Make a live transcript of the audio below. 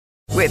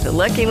With the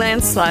Lucky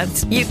Land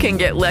Slots, you can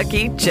get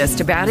lucky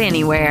just about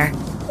anywhere.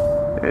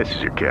 This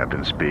is your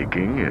captain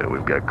speaking.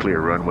 We've got clear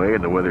runway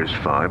and the weather's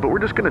fine, but we're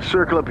just going to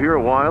circle up here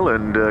a while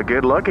and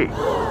get lucky.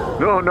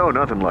 No,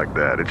 nothing like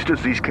that. It's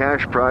just these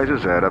cash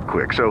prizes add up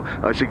quick. So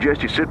I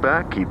suggest you sit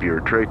back, keep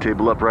your tray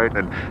table upright,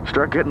 and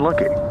start getting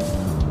lucky.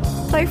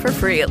 Play for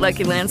free at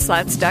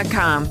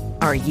LuckyLandSlots.com.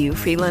 Are you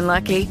feeling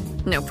lucky?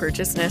 No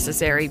purchase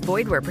necessary.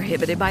 Void where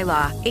prohibited by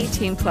law.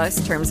 18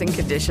 plus terms and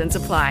conditions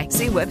apply.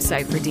 See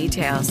website for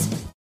details.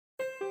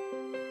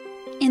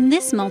 In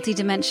this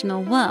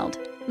multidimensional world,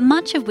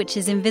 much of which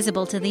is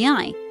invisible to the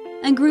eye,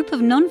 a group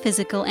of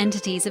non-physical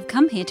entities have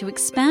come here to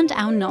expand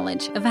our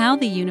knowledge of how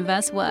the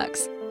universe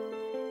works.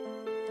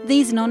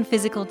 These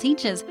non-physical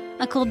teachers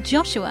are called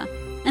Joshua,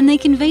 and they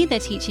convey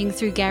their teaching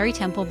through Gary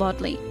Temple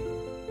Bodley.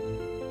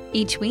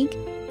 Each week,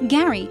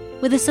 Gary,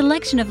 with a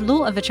selection of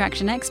law of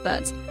attraction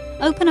experts,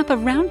 open up a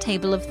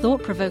roundtable of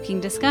thought-provoking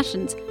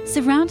discussions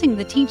surrounding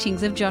the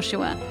teachings of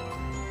Joshua.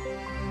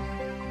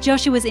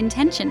 Joshua's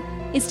intention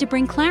is to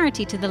bring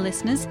clarity to the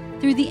listeners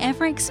through the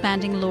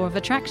ever-expanding law of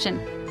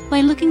attraction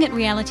by looking at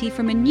reality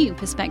from a new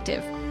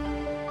perspective.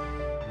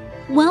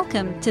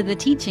 Welcome to the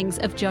teachings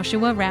of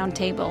Joshua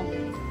Roundtable.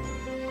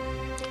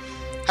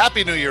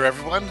 Happy New Year,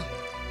 everyone.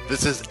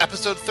 This is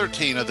episode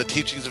 13 of the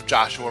Teachings of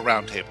Joshua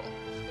Roundtable.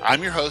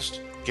 I'm your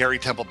host, Gary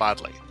Temple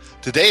Bodley.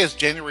 Today is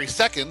January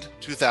 2nd,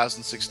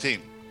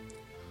 2016.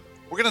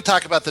 We're going to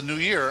talk about the new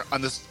year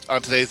on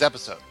today's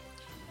episode.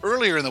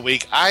 Earlier in the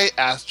week, I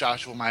asked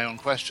Joshua my own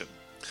question.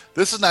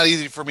 This is not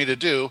easy for me to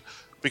do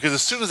because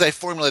as soon as I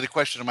formulate a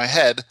question in my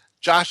head,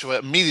 Joshua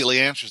immediately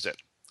answers it.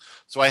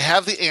 So I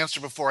have the answer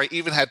before I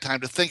even had time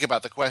to think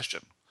about the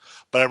question.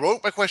 But I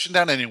wrote my question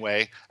down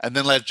anyway and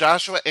then let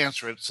Joshua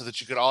answer it so that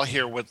you could all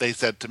hear what they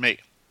said to me.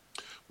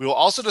 We will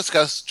also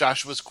discuss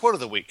Joshua's quote of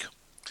the week.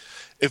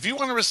 If you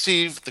want to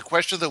receive the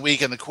question of the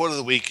week and the quote of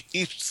the week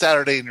each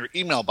Saturday in your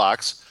email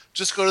box,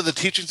 just go to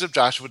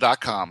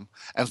theteachingsofjoshua.com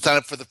and sign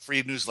up for the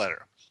free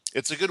newsletter.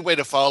 It's a good way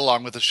to follow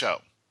along with the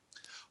show.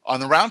 On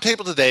the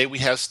roundtable today, we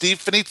have Steve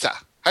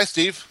Finizza. Hi,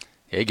 Steve.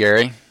 Hey,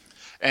 Gary.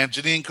 And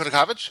Janine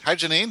Kodakovich. Hi,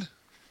 Janine.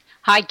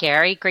 Hi,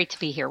 Gary. Great to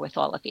be here with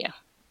all of you.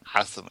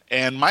 Awesome.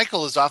 And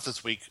Michael is off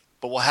this week,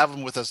 but we'll have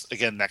him with us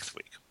again next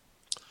week.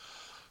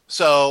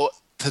 So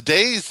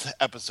today's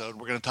episode,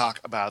 we're going to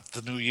talk about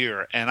the new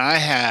year. And I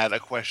had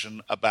a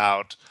question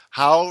about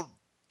how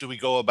do we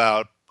go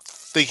about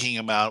thinking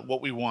about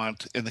what we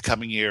want in the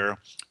coming year?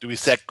 Do we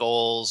set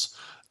goals?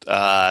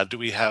 Do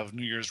we have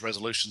New Year's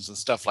resolutions and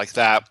stuff like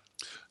that?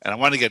 And I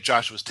want to get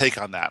Joshua's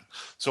take on that.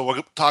 So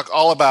we'll talk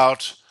all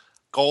about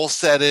goal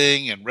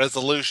setting and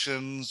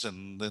resolutions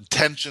and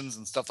intentions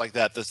and stuff like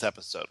that this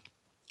episode.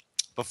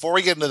 Before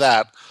we get into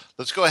that,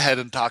 let's go ahead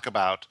and talk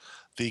about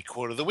the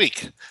quote of the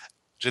week.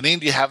 Janine,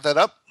 do you have that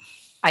up?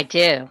 I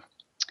do.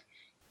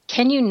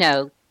 Can you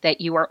know that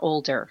you are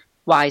older,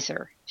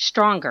 wiser,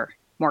 stronger,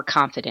 more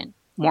confident,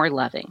 more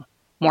loving,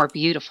 more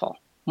beautiful,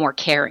 more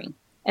caring,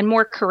 and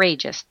more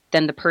courageous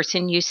than the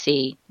person you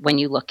see when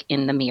you look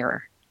in the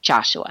mirror?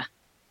 Joshua.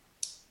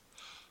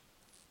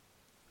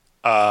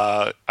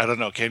 I don't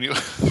know. Can you?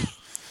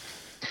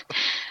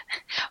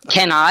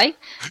 Can I?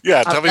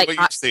 Yeah, tell me what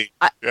you see.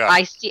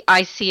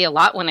 I see a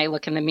lot when I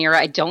look in the mirror.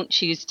 I don't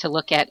choose to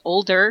look at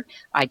older.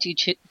 I do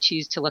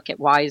choose to look at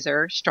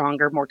wiser,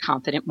 stronger, more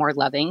confident, more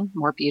loving,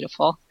 more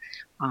beautiful.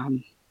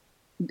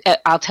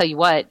 I'll tell you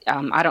what,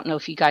 I don't know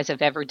if you guys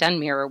have ever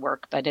done mirror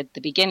work, but at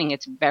the beginning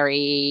it's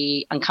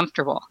very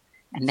uncomfortable.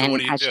 And so then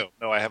what do you do?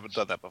 No, I haven't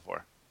done that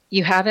before.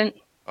 You haven't?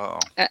 Oh.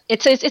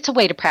 It's a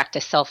way to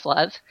practice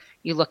self-love.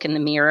 You look in the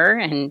mirror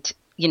and,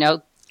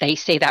 they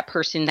say that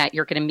person that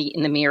you're going to meet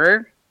in the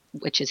mirror,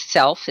 which is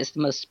self, is the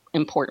most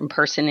important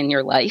person in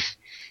your life.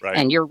 Right.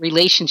 And your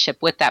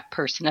relationship with that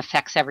person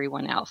affects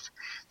everyone else.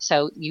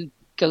 So you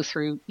go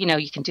through,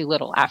 you can do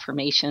little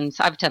affirmations.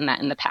 I've done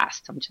that in the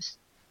past.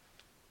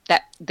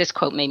 This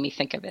quote made me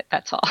think of it.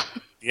 That's all.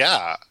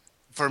 Yeah.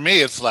 For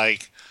me, it's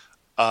like,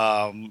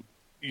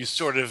 you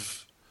sort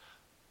of,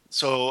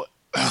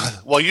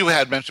 well, you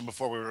had mentioned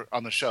before we were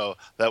on the show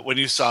that when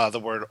you saw the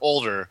word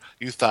older,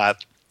 you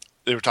thought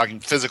they were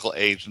talking physical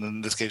age. And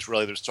in this case,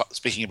 really, they're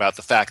speaking about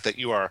the fact that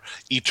you are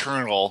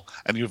eternal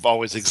and you've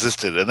always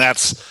existed. And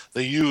that's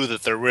the you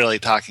that they're really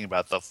talking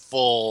about, the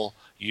full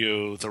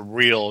you, the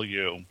real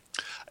you.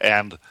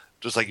 And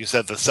just like you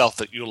said, the self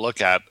that you look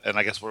at. And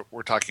I guess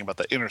we're talking about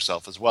the inner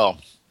self as well.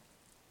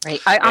 Right.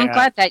 I'm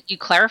glad that you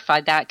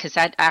clarified that because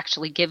that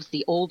actually gives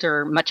the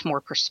older much more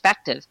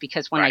perspective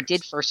because when I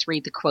did first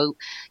read the quote,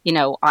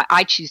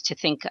 I choose to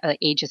think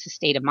age is a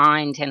state of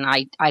mind and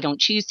I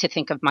don't choose to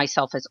think of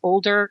myself as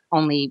older,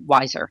 only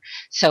wiser.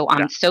 So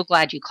I'm so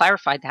glad you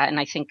clarified that. And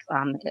I think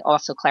it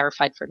also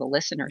clarified for the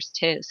listeners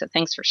too. So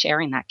thanks for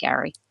sharing that,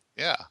 Gary.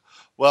 Yeah.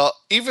 Well,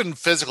 even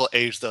physical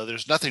age, though,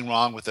 there's nothing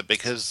wrong with it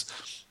because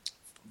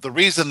the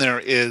reason there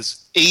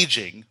is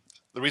aging,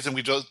 the reason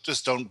we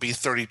just don't be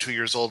 32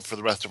 years old for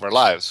the rest of our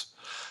lives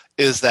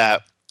is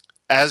that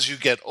as you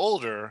get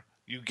older,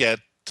 you get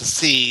to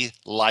see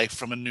life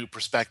from a new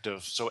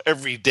perspective. So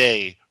every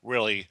day,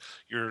 really,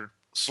 you're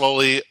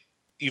slowly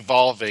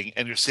evolving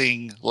and you're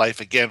seeing life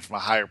again from a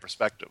higher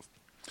perspective.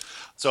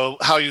 So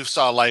how you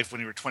saw life when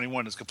you were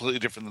 21 is completely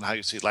different than how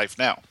you see life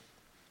now.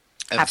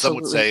 And Absolutely.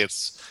 some would say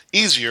it's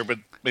easier, but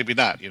maybe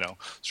not.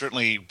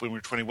 Certainly when we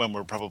were 21,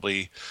 we'll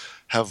probably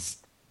have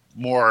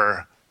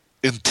more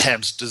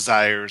intense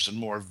desires and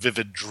more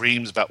vivid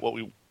dreams about what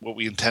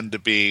we intend to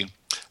be.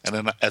 And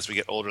then as we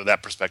get older,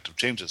 that perspective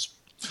changes.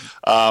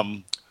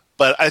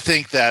 But I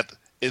think that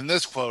in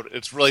this quote,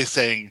 it's really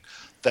saying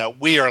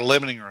that we are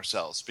limiting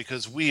ourselves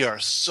because we are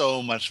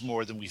so much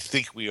more than we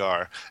think we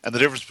are. And the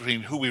difference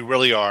between who we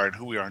really are and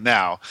who we are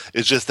now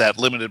is just that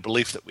limited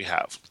belief that we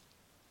have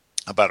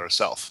about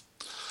ourselves.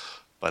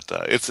 But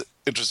it's an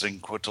interesting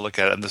quote to look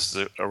at. And this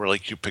is a really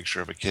cute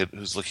picture of a kid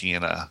who's looking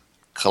in a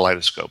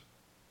kaleidoscope,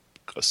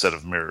 a set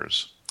of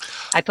mirrors.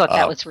 I thought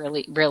that was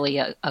really, really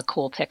a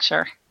cool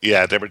picture.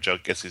 Yeah, Deborah Joe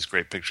gets these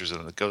great pictures,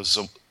 and it goes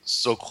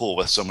so cool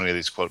with so many of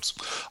these quotes.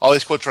 All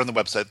these quotes are on the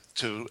website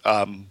too.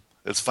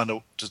 It's fun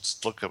to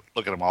just look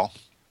at them all.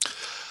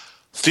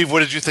 Steve, what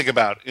did you think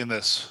about in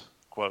this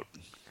quote?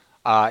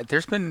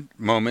 There's been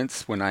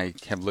moments when I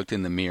have looked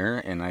in the mirror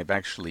and I've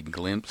actually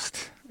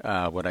glimpsed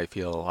what I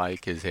feel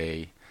like is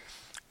a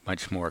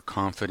much more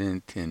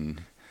confident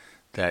and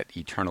that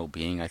eternal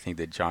being I think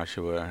that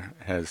Joshua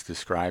has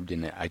described.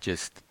 And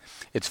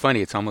it's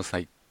funny. It's almost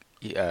like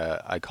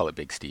I call it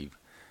Big Steve.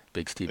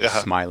 Big Steve is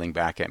smiling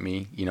back at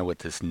me, with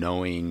this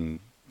knowing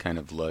kind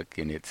of look,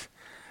 and it's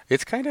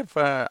kind of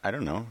I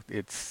don't know.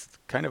 It's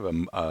kind of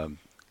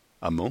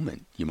a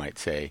moment, you might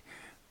say,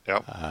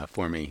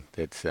 for me.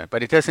 That's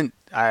but it doesn't.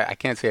 I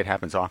can't say it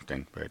happens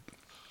often, but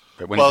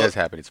when it does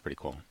happen, it's pretty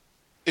cool.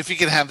 If you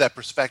can have that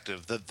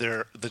perspective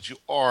that you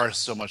are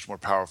so much more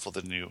powerful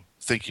than you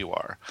think you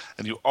are,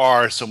 and you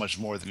are so much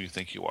more than you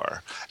think you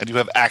are, and you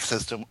have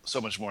access to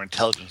so much more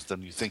intelligence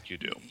than you think you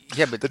do.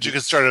 Yeah, but that you can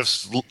start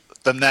to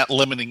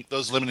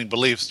those limiting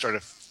beliefs start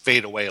to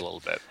fade away a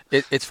little bit.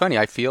 It's funny.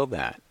 I feel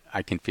that.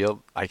 I can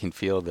feel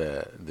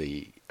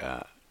the.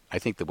 I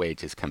think the way it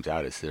just comes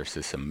out is there's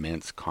this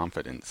immense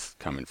confidence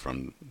coming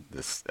from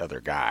this other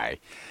guy,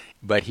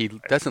 but he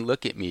doesn't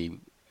look at me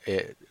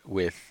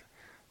with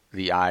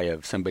the eye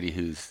of somebody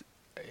who's.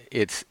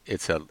 It's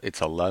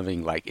a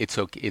loving, like it's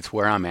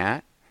where I'm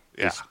at.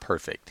 Yeah. It's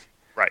perfect.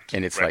 Right.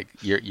 And it's like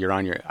you're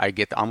on your. I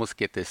almost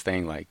get this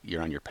thing like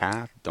you're on your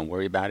path. Don't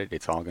worry about it.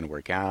 It's all going to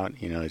work out.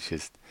 It's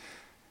just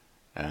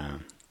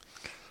kind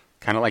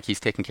of like he's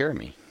taking care of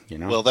me.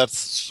 Well,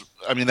 that's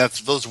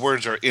those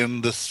words are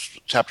in this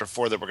chapter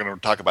 4 that we're going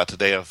to talk about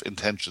today of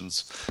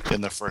intentions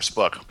in the first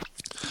book.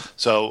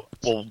 So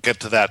we'll get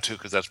to that too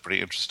because that's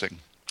pretty interesting.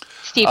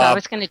 Steve, I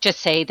was going to just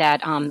say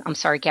that, I'm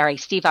sorry, Gary.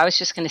 Steve, I was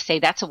just going to say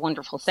that's a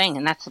wonderful thing,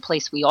 and that's the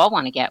place we all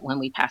want to get when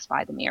we pass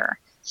by the mirror.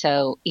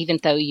 So even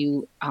though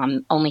you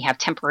only have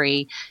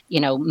temporary,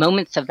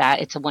 moments of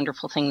that, it's a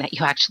wonderful thing that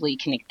you actually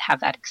can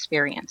have that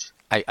experience.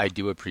 I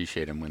do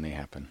appreciate them when they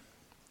happen.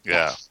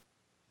 Yeah.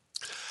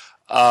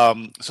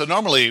 So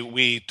normally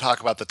we talk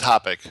about the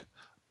topic,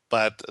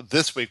 but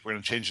this week we're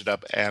going to change it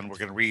up and we're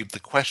going to read the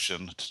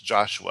question to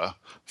Joshua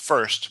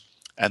first.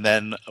 And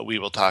then we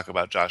will talk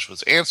about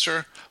Joshua's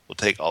answer. We'll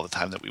take all the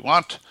time that we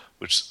want,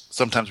 which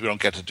sometimes we don't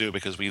get to do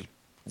because if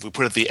we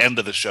put it at the end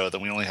of the show,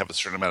 then we only have a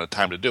certain amount of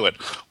time to do it.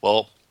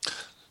 Well,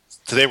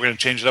 today we're going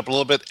to change it up a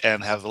little bit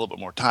and have a little bit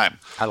more time.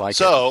 I like it.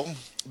 So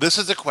this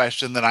is a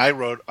question that I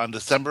wrote on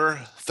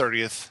December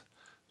 30th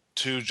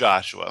to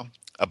Joshua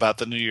about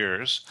the New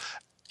Year's.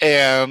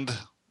 And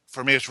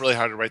for me, it's really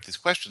hard to write these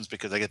questions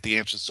because I get the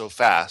answers so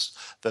fast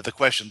that the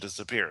question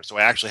disappears. So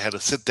I actually had to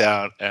sit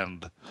down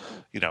and,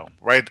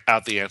 write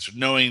out the answer,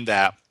 knowing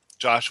that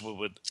Joshua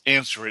would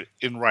answer it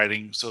in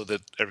writing so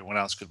that everyone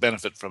else could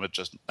benefit from it,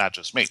 not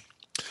just me.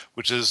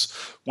 Which is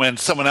when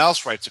someone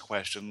else writes a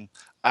question,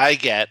 I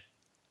get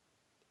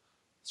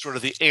sort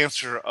of the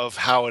answer of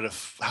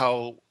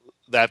how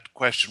that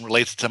question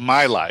relates to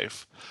my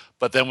life.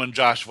 But then when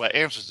Joshua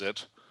answers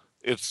it,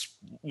 it's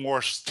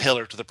more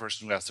tailored to the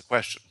person who asked the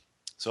question.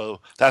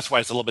 So that's why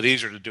it's a lot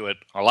easier to do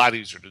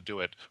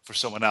it for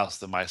someone else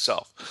than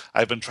myself.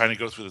 I've been trying to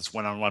go through this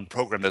one-on-one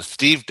program that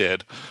Steve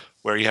did,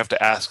 where you have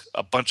to ask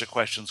a bunch of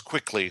questions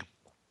quickly,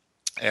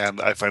 and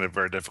I find it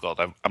very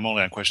difficult. I'm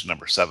only on question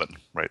number 7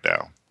 right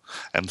now.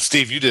 And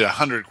Steve, you did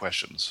 100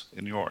 questions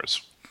in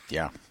yours.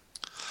 Yeah.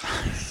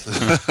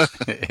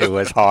 It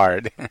was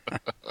hard,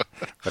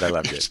 but I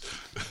loved it.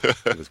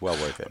 It was well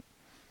worth it.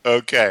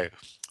 Okay.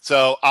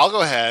 So I'll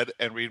go ahead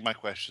and read my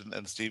question,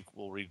 and Steve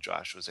will read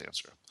Joshua's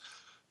answer.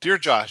 Dear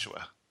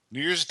Joshua,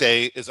 New Year's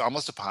Day is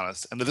almost upon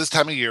us, and at this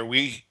time of year,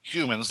 we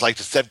humans like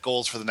to set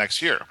goals for the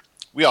next year.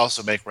 We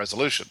also make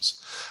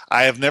resolutions.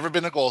 I have never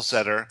been a goal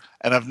setter,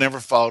 and I've never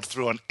followed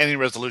through on any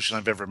resolution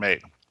I've ever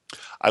made.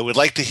 I would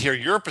like to hear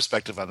your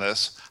perspective on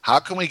this. How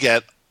can we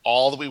get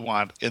all that we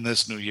want in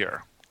this new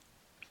year?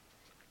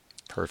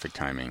 Perfect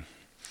timing.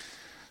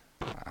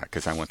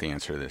 Because I want the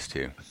answer to this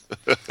too.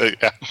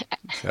 Yeah.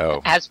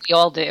 So, as we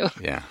all do.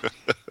 Yeah.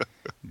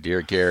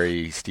 Dear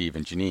Gary, Steve,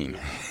 and Janine.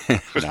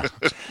 No.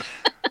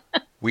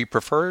 We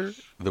prefer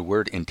the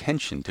word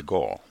intention to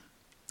goal.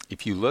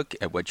 If you look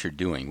at what you're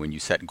doing when you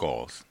set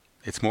goals,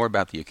 It's more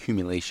about the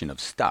accumulation of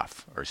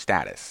stuff or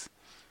status.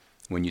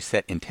 When you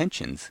set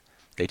intentions,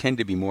 they tend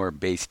to be more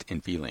based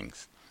in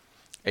feelings.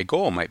 A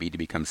goal might be to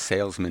become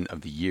salesman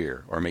of the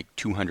year or make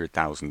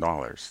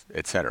 $200,000,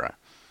 etc.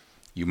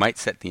 You might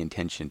set the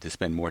intention to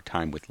spend more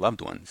time with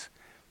loved ones,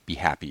 be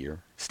happier,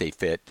 stay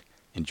fit,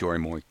 enjoy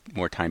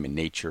more time in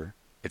nature,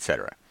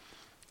 etc.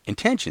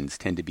 Intentions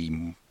tend to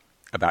be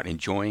about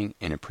enjoying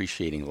and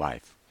appreciating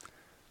life,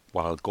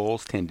 while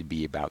goals tend to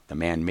be about the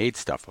man-made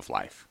stuff of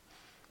life.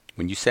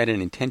 When you set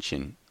an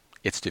intention,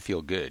 it's to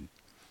feel good.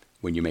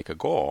 When you make a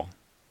goal,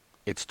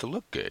 it's to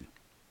look good.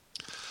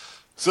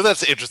 So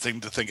that's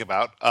interesting to think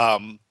about.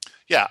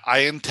 I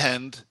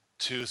intend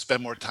to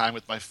spend more time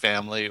with my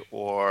family,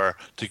 or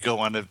to go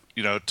on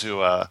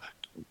to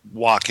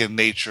walk in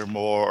nature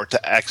more, or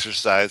to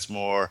exercise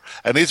more.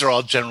 And these are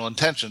all general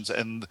intentions,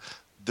 and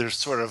they're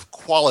sort of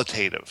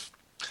qualitative.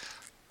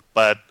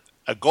 But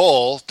a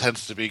goal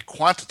tends to be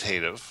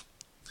quantitative.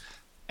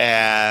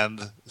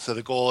 And so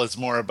the goal is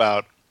more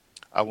about,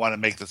 I want to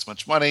make this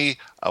much money,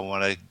 I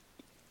want to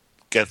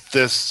get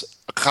this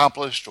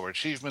accomplished or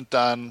achievement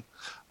done.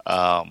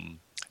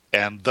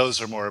 And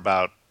those are more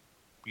about,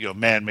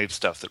 man-made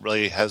stuff that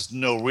really has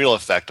no real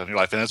effect on your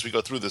life. And as we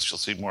go through this, you'll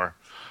see more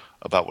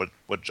about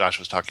what Josh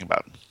was talking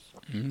about.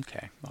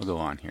 Okay, I'll go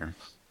on here.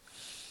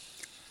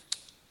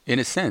 In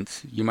a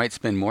sense, you might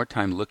spend more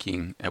time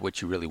looking at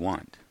what you really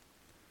want.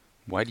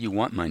 Why do you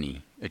want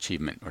money,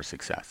 achievement, or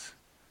success?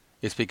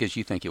 It's because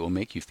you think it will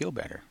make you feel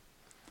better.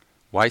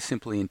 Why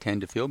simply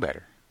intend to feel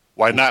better?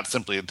 Why not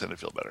simply intend to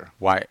feel better?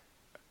 Why?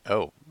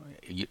 Oh,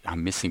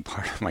 I'm missing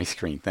part of my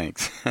screen.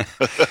 Thanks.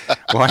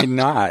 Why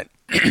not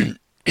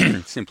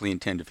simply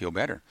intend to feel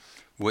better?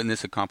 Wouldn't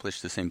this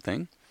accomplish the same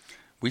thing?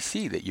 We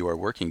see that you are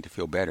working to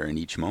feel better in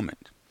each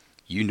moment.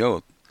 You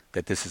know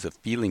that this is a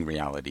feeling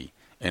reality,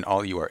 and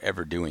all you are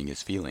ever doing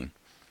is feeling.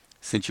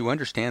 Since you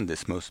understand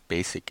this most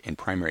basic and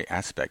primary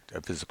aspect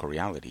of physical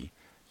reality,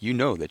 you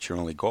know that your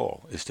only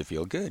goal is to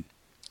feel good.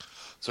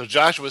 So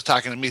Joshua was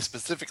talking to me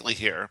specifically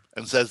here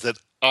and says that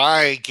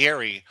I,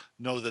 Gary,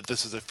 know that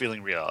this is a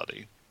feeling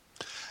reality.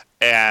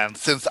 And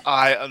since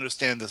I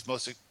understand this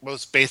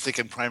most basic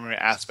and primary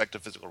aspect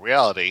of physical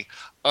reality,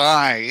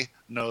 I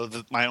know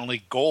that my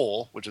only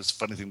goal, which is a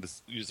funny thing to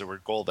use the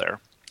word goal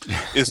there,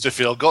 is to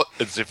feel good.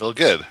 Is to feel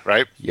good,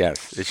 right?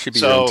 Yes, it should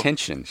be your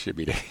intention. Should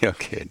be to feel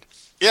good.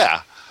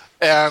 Yeah,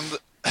 and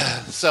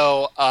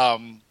so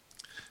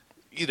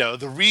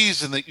the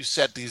reason that you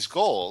set these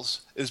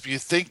goals is you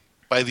think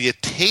by the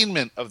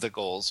attainment of the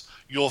goals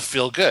you'll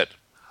feel good.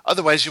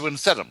 Otherwise, you wouldn't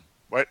set them,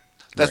 right?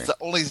 That's the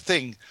only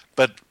thing.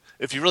 But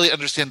if you really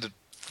understand that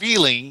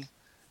feeling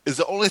is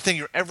the only thing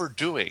you're ever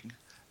doing,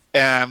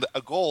 and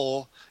a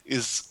goal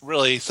is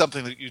really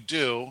something that you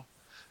do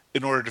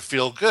in order to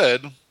feel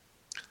good,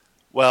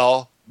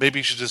 well, maybe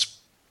you should just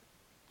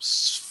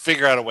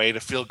figure out a way to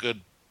feel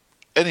good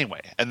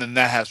anyway. And then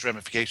that has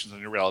ramifications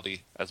on your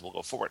reality as we'll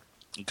go forward.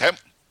 Okay?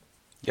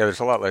 Yeah, there's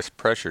a lot less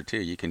pressure,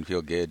 too. You can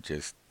feel good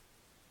just,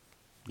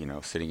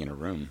 sitting in a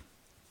room.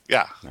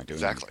 Yeah, not doing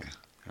exactly. Anything.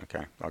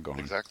 Okay, I'll go on.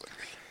 Exactly.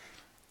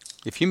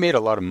 If you made a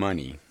lot of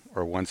money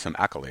or won some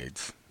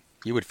accolades,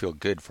 you would feel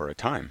good for a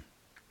time.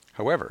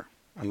 However,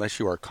 unless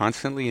you are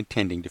constantly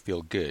intending to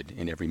feel good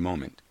in every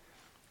moment,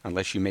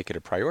 unless you make it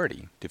a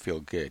priority to feel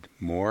good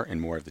more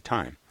and more of the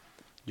time,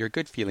 your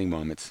good feeling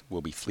moments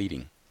will be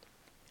fleeting.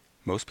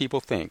 Most people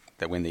think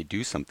that when they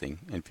do something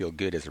and feel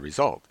good as a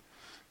result,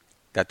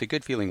 that the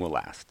good feeling will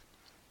last.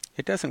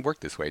 It doesn't work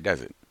this way,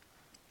 does it?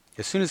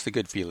 As soon as the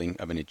good feeling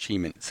of an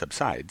achievement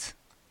subsides,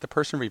 the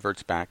person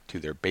reverts back to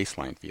their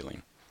baseline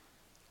feeling.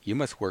 You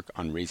must work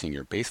on raising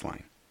your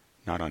baseline,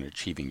 not on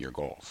achieving your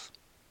goals.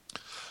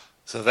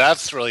 So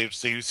that's really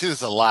interesting. You see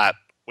this a lot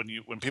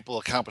when people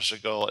accomplish a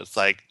goal. It's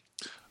like,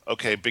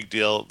 okay, big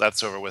deal,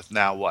 that's over with.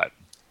 Now what?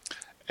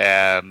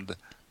 And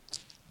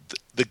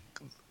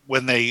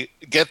when they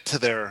get to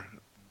their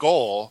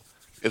goal,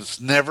 it's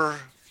never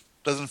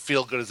doesn't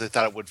feel good as they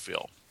thought it would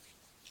feel.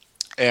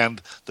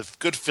 And the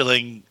good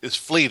feeling is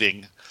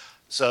fleeting,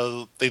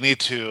 so they need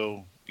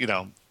to,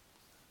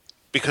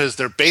 because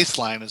their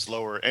baseline is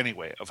lower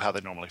anyway of how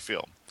they normally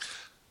feel.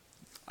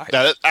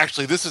 Now,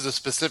 actually, this is a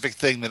specific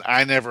thing that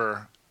I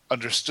never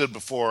understood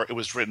before it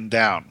was written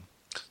down.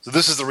 So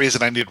this is the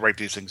reason I need to write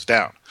these things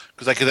down,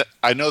 because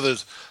I know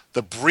there's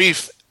the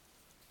brief,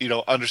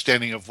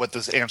 understanding of what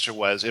this answer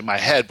was in my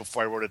head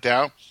before I wrote it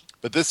down.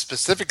 But this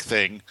specific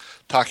thing,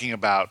 talking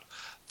about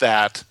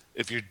that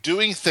if you're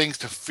doing things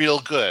to feel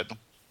good,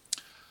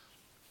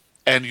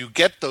 and you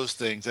get those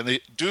things, and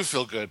they do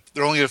feel good,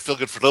 they're only going to feel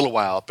good for a little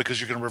while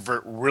because you're going to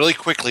revert really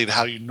quickly to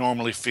how you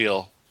normally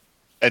feel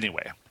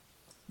anyway.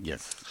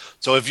 Yes.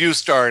 So if you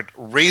start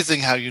raising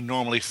how you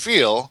normally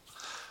feel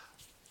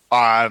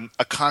on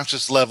a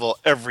conscious level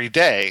every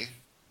day,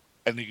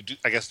 and you do,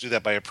 I guess, do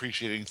that by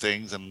appreciating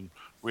things and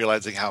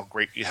realizing how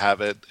great you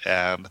have it,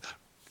 and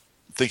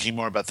thinking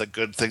more about the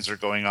good things that are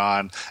going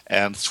on,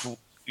 and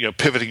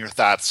pivoting your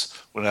thoughts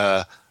when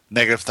a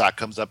negative thought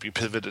comes up, you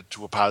pivot it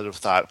to a positive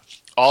thought.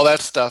 All that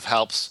stuff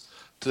helps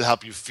to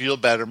help you feel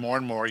better more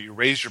and more. You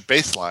raise your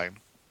baseline,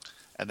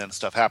 and then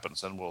stuff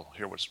happens, and we'll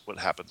hear what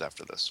happens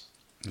after this.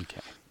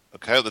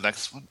 Okay, the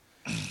next one.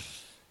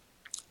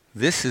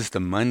 This is the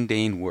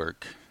mundane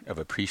work of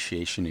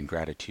appreciation and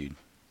gratitude.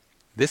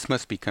 This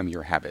must become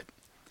your habit.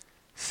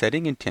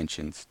 Setting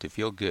intentions to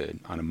feel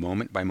good on a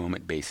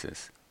moment-by-moment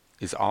basis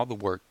is all the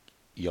work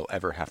you'll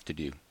ever have to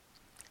do.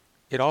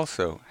 It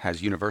also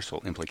has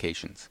universal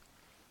implications.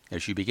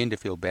 As you begin to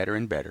feel better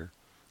and better,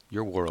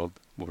 your world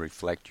will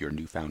reflect your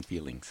newfound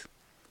feelings.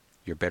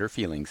 Your better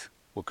feelings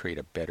will create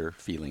a better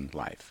feeling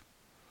life.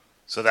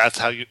 So that's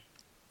how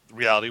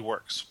reality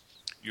works.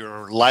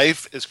 Your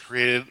life is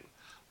created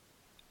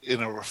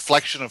in a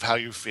reflection of how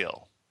you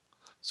feel.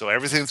 So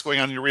everything that's going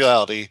on in your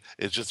reality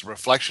is just a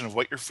reflection of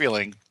what you're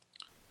feeling,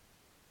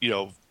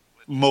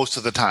 most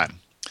of the time.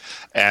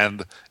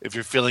 And if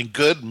you're feeling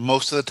good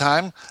most of the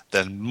time,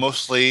 then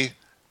mostly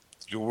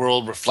your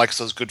world reflects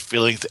those good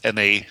feelings, and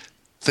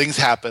things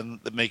happen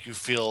that make you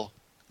feel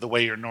the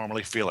way you're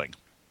normally feeling.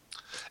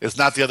 It's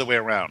not the other way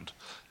around.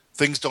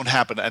 Things don't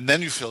happen and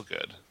then you feel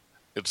good.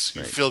 It's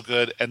you feel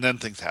good and then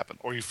things happen,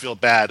 or you feel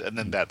bad and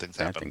then bad things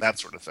happen. That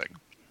sort of thing.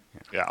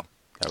 Yeah.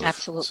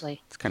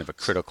 Absolutely. It's kind of a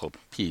critical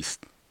piece.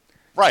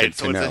 Right.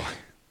 To know.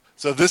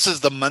 So this is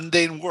the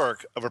mundane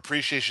work of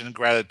appreciation and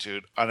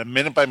gratitude on a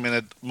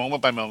minute-by-minute,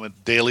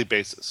 moment-by-moment, daily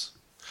basis.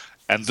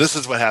 And this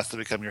is what has to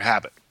become your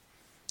habit.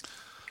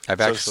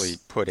 I've actually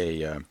put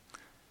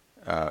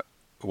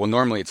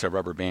normally it's a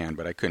rubber band,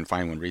 but I couldn't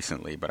find one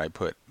recently, but I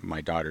put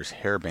my daughter's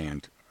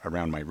hairband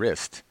around my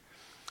wrist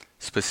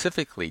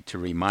specifically to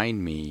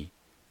remind me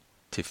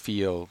to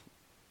feel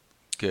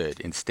good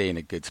and stay in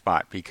a good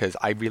spot, because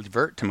I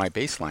revert to my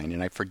baseline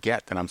and I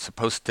forget that I'm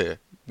supposed to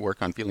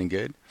work on feeling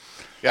good.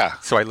 Yeah.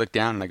 So I look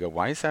down and I go,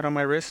 why is that on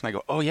my wrist? And I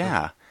go, oh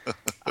yeah,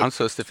 I'm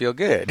supposed to feel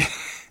good.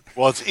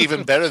 Well, it's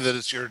even better that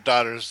it's your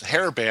daughter's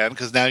hairband,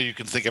 because now you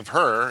can think of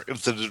her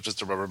instead of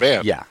just a rubber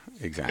band. Yeah,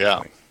 exactly.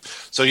 Yeah.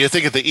 So you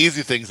think of the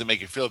easy things that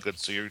make you feel good.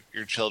 So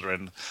your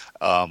children,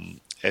 and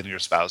your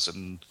spouse,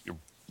 and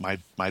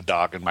my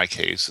dog in my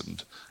case,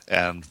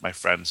 and my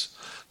friends.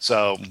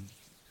 So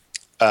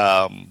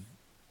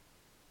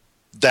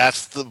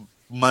that's the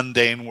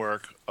mundane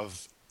work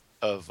of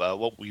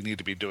what we need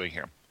to be doing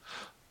here.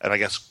 And I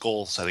guess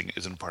goal setting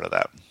isn't part of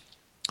that.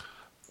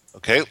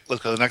 Okay,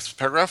 let's go to the next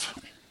paragraph.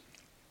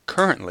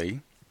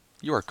 Currently,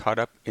 you are caught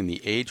up in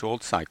the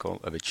age-old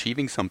cycle of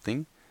achieving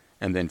something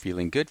and then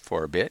feeling good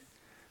for a bit,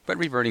 but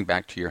reverting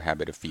back to your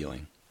habit of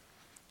feeling.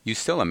 You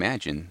still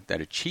imagine that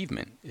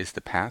achievement is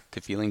the path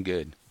to feeling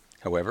good.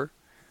 However,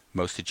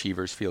 most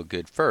achievers feel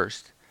good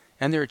first,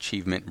 and their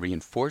achievement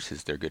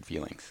reinforces their good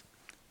feelings.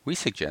 We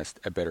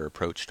suggest a better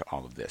approach to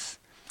all of this.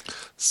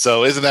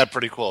 So isn't that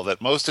pretty cool that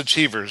most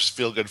achievers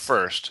feel good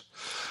first?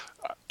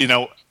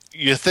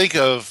 You think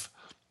of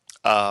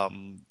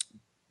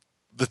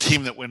the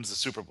team that wins the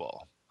Super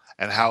Bowl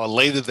and how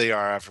elated they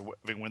are after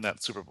having won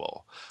that Super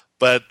Bowl.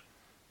 But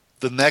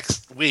the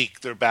next week,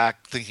 they're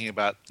back thinking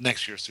about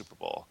next year's Super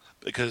Bowl,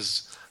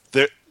 because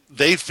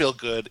they feel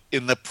good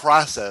in the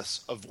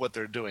process of what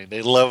they're doing.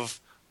 They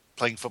love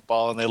playing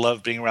football, and they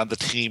love being around the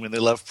team, and they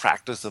love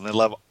practice, and they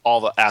love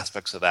all the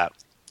aspects of that.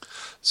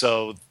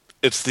 So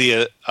it's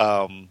the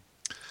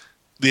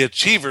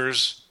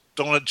achievers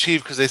don't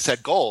achieve because they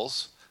set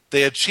goals.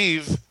 They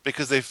achieve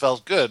because they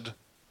felt good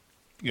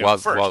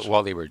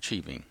while they were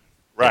achieving.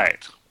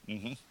 Right. Yeah.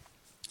 Mm-hmm.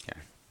 Okay.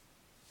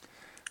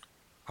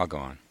 I'll go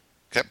on.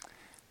 Okay.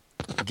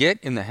 Get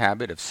in the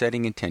habit of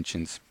setting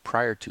intentions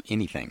prior to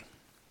anything.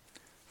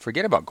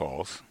 Forget about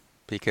goals,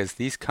 because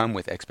these come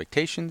with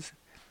expectations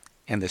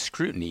and the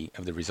scrutiny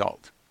of the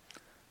result.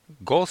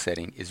 Goal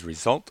setting is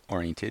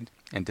result-oriented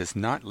and does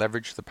not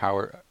leverage the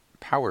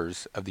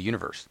powers of the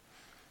universe.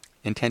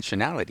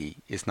 Intentionality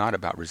is not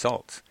about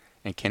results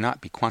and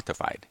cannot be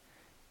quantified.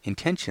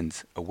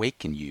 Intentions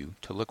awaken you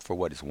to look for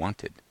what is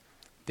wanted.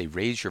 They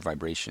raise your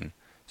vibration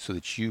so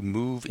that you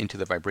move into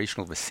the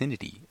vibrational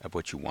vicinity of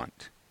what you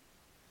want.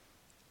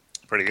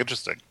 Pretty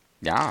interesting.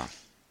 Yeah.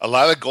 A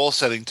lot of goal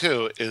setting,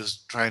 too, is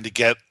trying to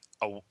get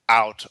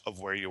out of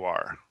where you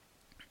are.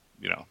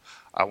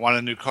 I want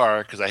a new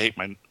car because I hate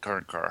my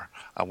current car.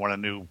 I want a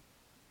new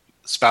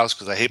spouse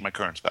because I hate my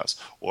current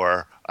spouse.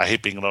 Or I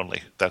hate being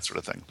lonely, that sort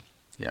of thing.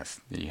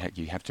 Yes.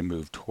 You have to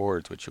move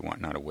towards what you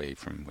want, not away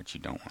from what you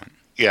don't want.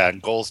 Yeah,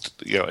 and goals,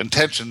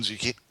 intentions,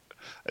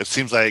 it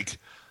seems like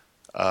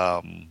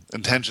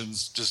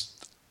intentions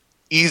just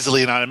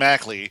easily and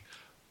automatically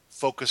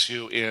focus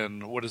you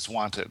in what is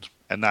wanted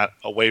and not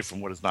away from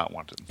what is not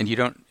wanted. And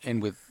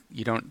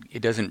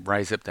it doesn't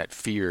rise up that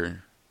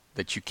fear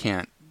that you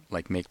can't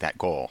make that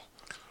goal.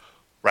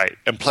 Right.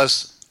 And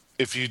plus,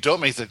 if you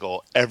don't make the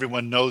goal,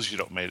 everyone knows you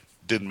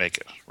didn't make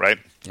it, right?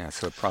 Yeah,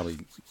 so it probably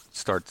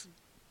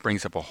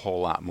brings up a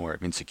whole lot more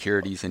of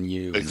insecurities in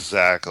you.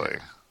 Exactly.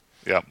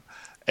 Yep.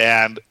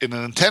 And in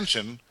an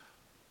intention,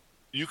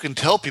 you can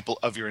tell people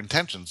of your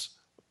intentions,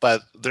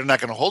 but they're not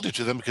going to hold you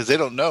to them because they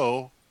don't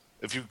know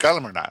if you've got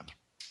them or not.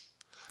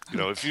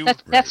 If you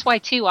that's why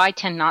too I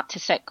tend not to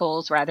set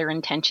goals, rather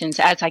intentions.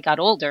 As I got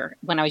older,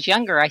 when I was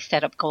younger, I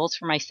set up goals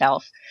for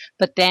myself,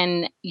 but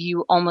then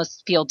you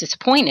almost feel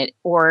disappointed,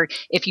 or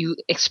if you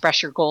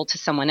express your goal to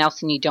someone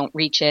else and you don't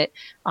reach it,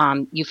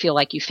 you feel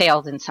like you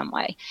failed in some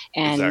way.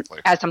 And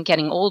Exactly. as I'm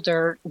getting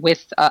older,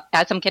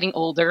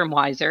 and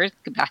wiser,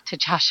 back to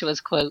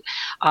Joshua's quote,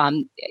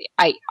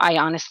 I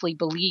honestly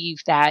believe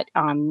that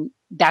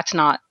that's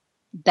not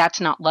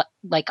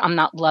like I'm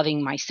not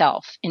loving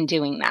myself in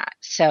doing that.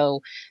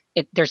 So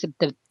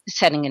the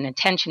setting an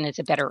intention is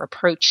a better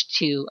approach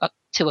to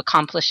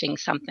accomplishing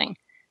something.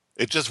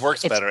 it just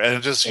works better, and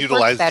it just It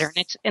utilizes works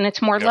better, and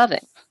it's more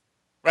loving.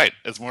 Right,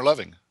 it's more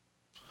loving,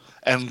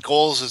 and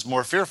goals is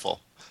more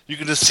fearful. You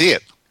can just see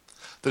it.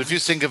 That if you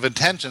think of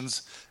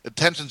intentions,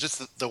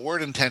 just the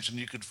word intention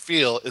you could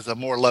feel is a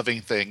more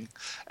loving thing,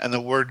 and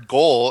the word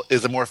goal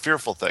is a more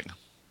fearful thing.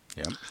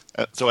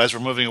 Yep. So as we're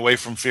moving away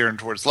from fear and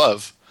towards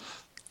love,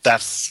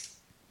 that's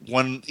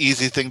one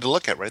easy thing to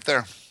look at right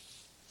there.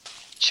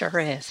 Sure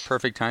is.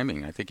 Perfect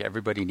timing. I think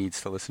everybody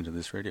needs to listen to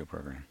this radio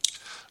program.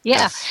 Yeah.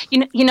 Yes.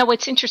 You know,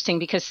 it's interesting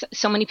because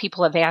so many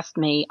people have asked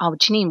me, oh,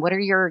 Janine,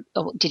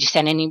 did you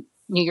set any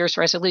New Year's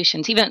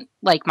resolutions? Even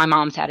like my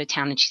mom's out of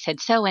town and she said,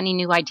 so any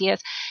new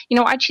ideas?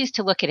 I choose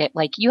to look at it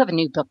like you have a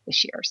new book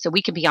this year. So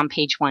we could be on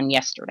page 1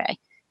 yesterday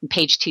and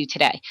page 2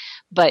 today.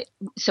 But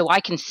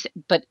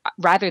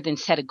rather than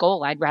set a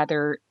goal, I'd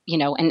rather,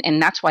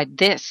 and that's why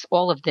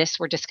all of this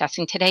we're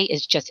discussing today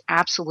is just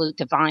absolute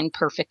divine,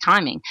 perfect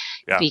timing.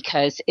 Yeah.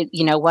 Because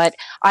you know what,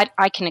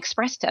 I can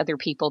express to other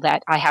people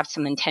that I have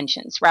some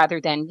intentions rather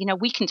than,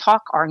 we can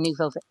talk our new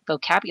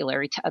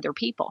vocabulary to other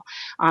people.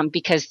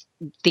 Because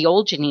the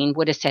old Janine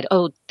would have said,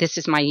 oh, this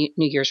is my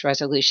New Year's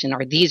resolution,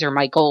 or these are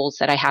my goals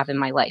that I have in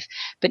my life.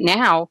 But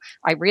now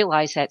I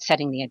realize that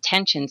setting the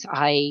intentions,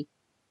 I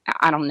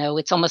don't know,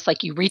 it's almost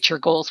like you reach your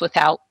goals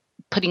without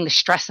putting the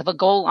stress of a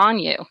goal on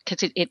you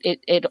because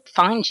it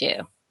finds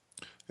you.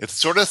 It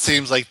sort of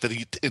seems like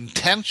the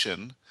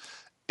intention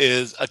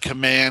is a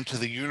command to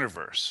the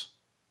universe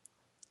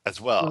as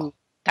well. Ooh,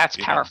 that's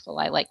powerful.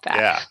 I like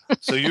that.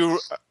 Yeah.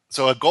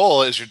 So a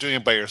goal is you're doing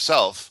it by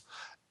yourself,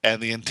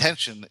 and the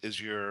intention is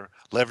you're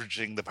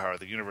leveraging the power of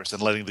the universe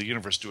and letting the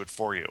universe do it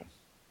for you.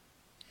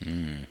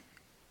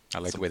 I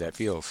like the way that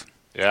feels.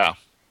 Yeah.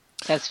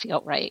 It does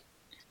feel right.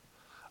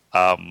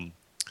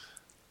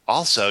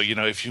 Also,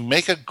 if you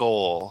make a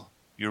goal,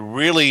 you're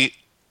really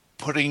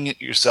putting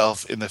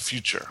yourself in the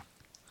future.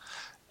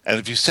 And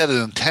if you set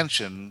an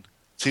intention,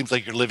 it seems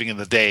like you're living in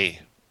the day,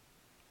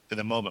 in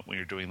the moment when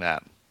you're doing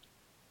that.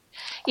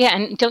 Yeah,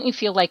 and don't you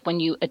feel like when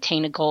you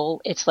attain a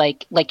goal, it's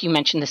like you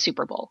mentioned the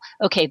Super Bowl.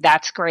 Okay,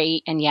 that's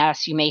great. And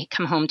yes, you may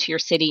come home to your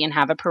city and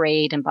have a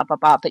parade and blah, blah,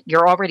 blah, but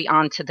you're already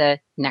on to the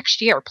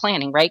next year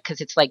planning, right? Because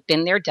it's like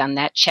been there, done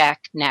that,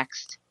 check,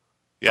 next.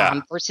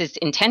 Yeah. Versus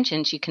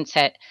intentions, you can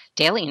set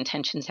daily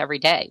intentions every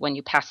day when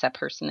you pass that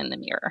person in the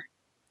mirror.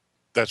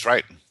 That's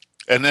right.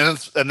 And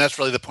that's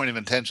really the point of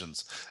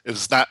intentions.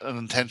 It's not an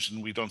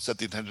intention. We don't set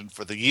the intention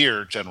for the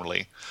year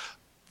generally,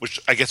 which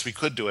I guess we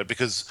could do it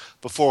because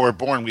before we're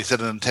born, we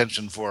set an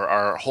intention for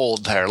our whole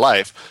entire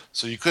life.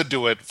 So you could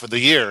do it for the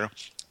year,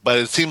 but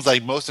it seems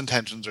like most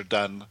intentions are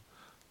done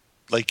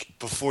like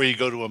before you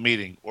go to a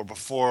meeting or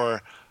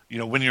before,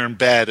 when you're in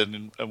bed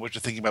and what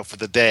you're thinking about for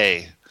the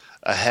day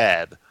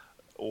ahead.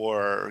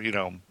 Or,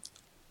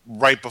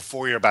 right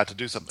before you're about to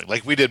do something.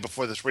 Like we did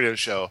before this radio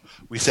show,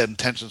 we set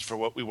intentions for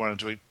what we wanted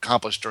to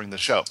accomplish during the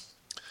show,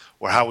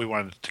 or how we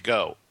wanted it to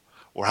go,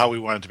 or how we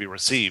wanted to be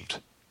received.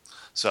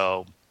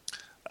 So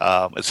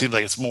it seems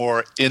like it's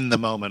more in the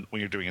moment when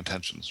you're doing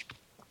intentions.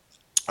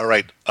 All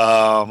right,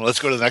 let's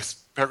go to the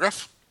next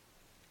paragraph.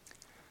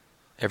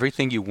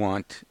 Everything you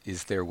want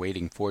is there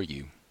waiting for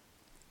you.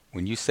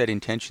 When you set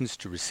intentions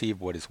to receive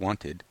what is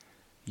wanted,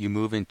 you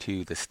move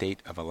into the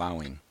state of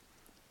allowing.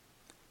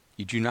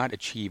 You do not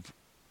achieve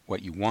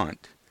what you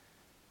want.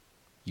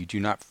 You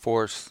do not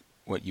force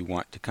what you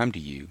want to come to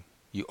you.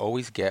 You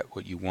always get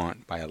what you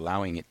want by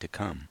allowing it to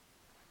come.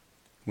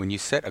 When you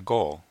set a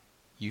goal,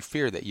 you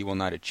fear that you will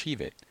not achieve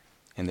it,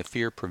 and the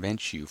fear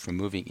prevents you from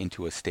moving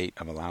into a state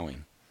of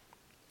allowing.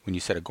 When you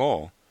set a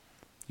goal,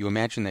 you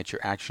imagine that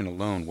your action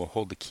alone will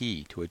hold the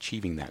key to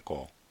achieving that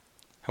goal.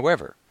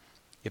 However,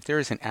 if there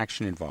is an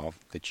action involved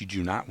that you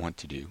do not want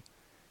to do,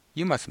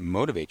 you must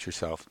motivate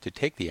yourself to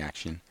take the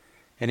action,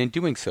 and in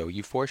doing so,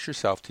 you force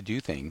yourself to do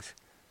things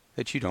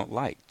that you don't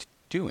like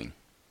doing.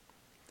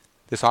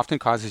 This often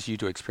causes you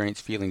to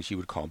experience feelings you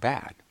would call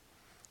bad.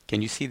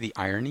 Can you see the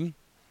irony?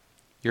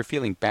 You're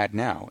feeling bad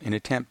now in an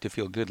attempt to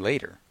feel good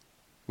later.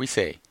 We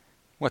say,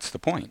 what's the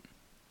point?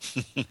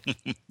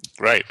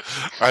 Right.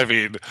 I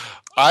mean,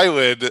 I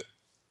would,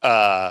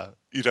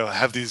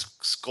 have these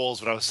goals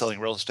when I was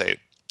selling real estate.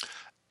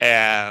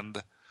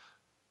 And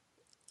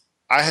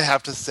I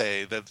have to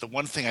say that the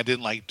one thing I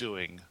didn't like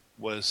doing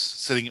was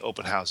sitting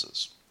open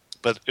houses,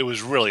 but it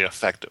was really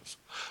effective.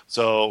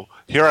 So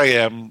here I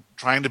am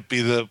trying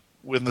to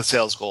win the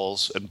sales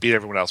goals and beat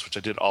everyone else, which I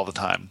did all the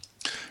time.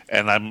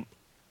 And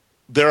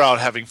they're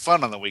out having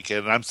fun on the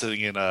weekend, and I'm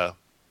sitting in a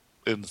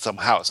in some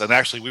house. And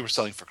actually, we were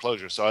selling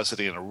foreclosure, so I was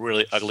sitting in a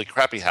really ugly,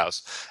 crappy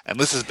house. And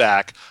this is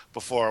back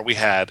before we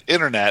had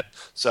internet,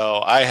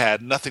 so I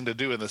had nothing to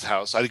do in this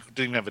house. I didn't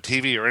even have a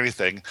TV or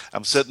anything.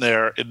 I'm sitting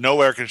there in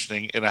no air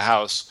conditioning in a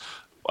house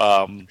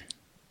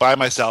by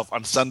myself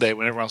on Sunday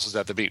when everyone else was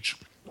at the beach.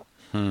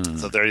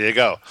 So there you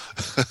go.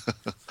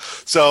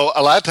 So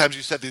a lot of times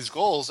you set these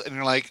goals and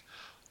you're like,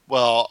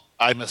 well,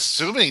 I'm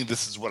assuming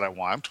this is what I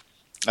want.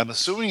 I'm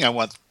assuming I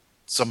want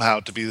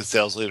somehow to be the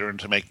sales leader and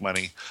to make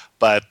money.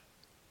 But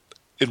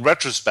in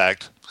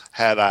retrospect,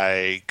 had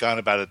I gone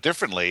about it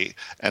differently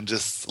and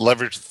just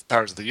leveraged the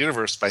powers of the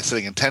universe by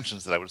setting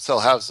intentions that I would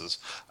sell houses,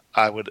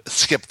 I would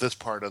skip this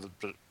part of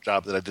the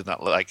job that I did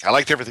not like. I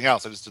liked everything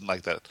else. I just didn't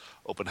like that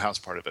open house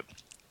part of it.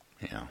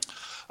 Yeah.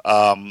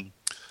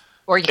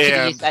 Or you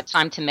could use that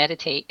time to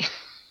meditate.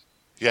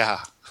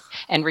 Yeah.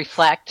 And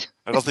reflect.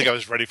 I don't think I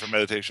was ready for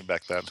meditation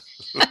back then.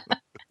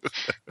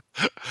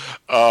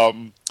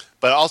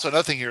 But also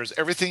another thing here is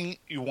everything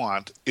you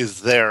want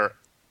is there,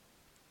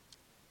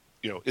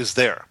 is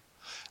there.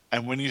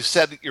 And when you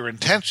set your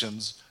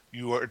intentions,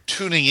 you are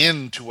tuning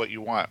in to what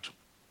you want.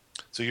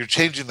 So you're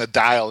changing the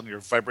dial in your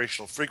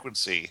vibrational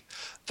frequency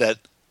that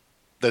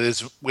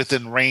is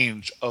within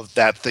range of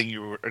that thing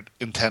you were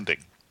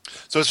intending.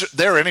 So it's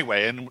there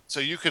anyway, and so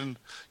you can,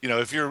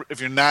 if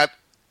you're not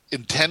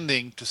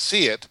intending to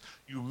see it,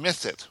 you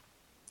miss it.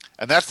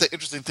 And that's the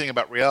interesting thing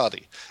about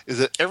reality, is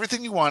that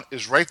everything you want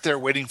is right there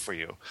waiting for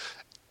you.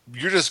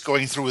 You're just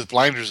going through with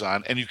blinders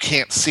on, and you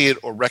can't see it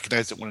or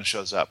recognize it when it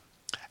shows up.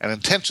 And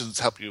intentions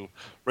help you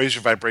raise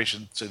your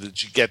vibration so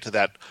that you get to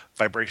that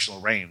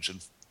vibrational range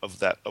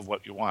of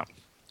what you want.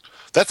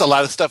 That's a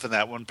lot of stuff in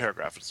that one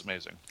paragraph. It's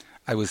amazing.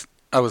 I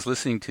was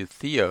listening to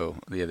Theo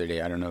the other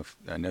day. I don't know if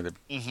another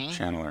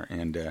channeler,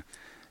 and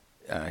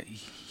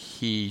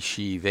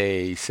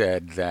they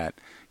said that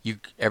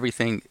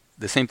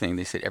the same thing.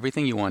 They said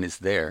everything you want is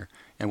there,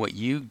 and what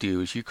you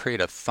do is you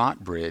create a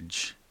thought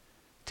bridge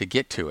to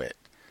get to it,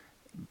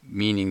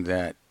 meaning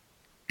that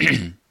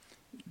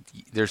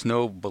there's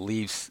no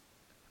beliefs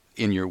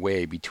in your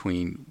way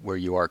between where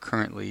you are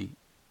currently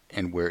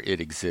and where it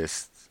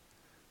exists,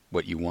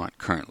 what you want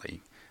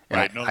currently. And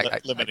right, no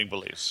limiting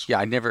beliefs. Yeah,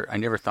 I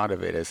never thought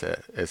of it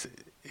as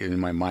in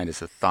my mind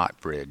as a thought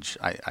bridge.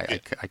 I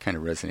kind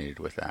of resonated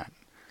with that.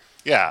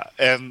 Yeah,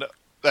 and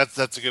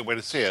that's a good way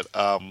to see it.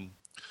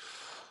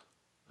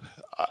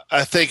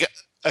 I think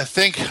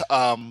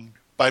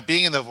by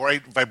being in the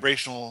right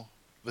vibrational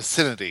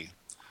vicinity,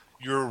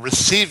 you're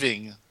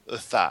receiving the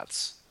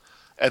thoughts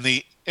and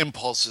the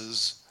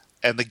impulses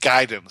and the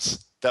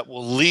guidance that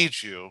will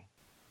lead you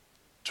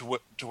to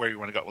where you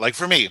want to go. Like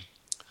for me,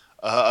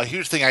 a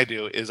huge thing I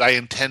do is I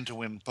intend to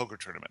win poker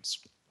tournaments.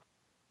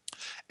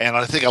 And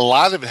I think a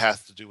lot of it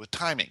has to do with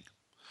timing.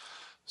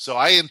 So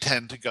I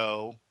intend to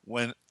go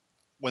when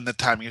the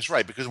timing is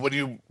right. Because when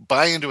you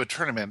buy into a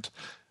tournament,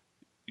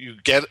 you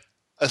get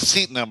a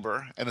seat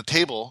number and a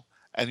table,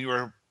 and you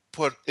are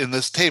put in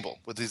this table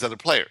with these other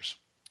players,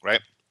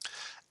 right?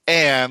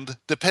 And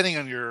depending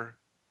on your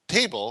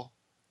table,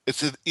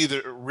 it's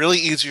either really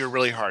easy or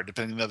really hard,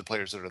 depending on the other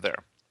players that are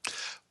there.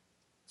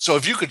 So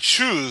if you could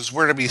choose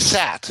where to be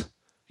sat,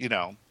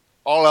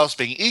 all else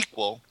being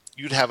equal,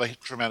 you'd have a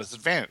tremendous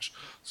advantage.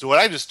 So what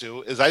I just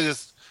do is I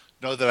just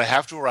know that I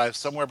have to arrive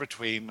somewhere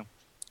between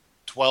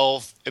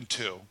 12 and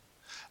 2.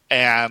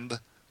 And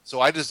so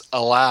I just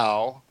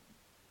allow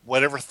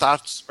whatever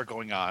thoughts are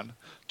going on.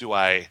 Do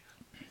I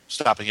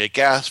stop and get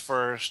gas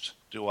first?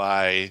 Do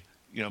I,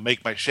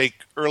 make my shake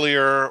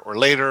earlier or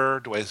later?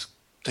 Do I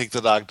take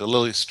the dog to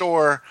Lily's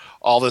store?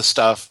 All this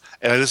stuff.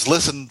 And I just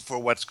listen for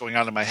what's going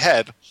on in my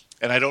head.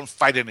 And I don't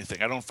fight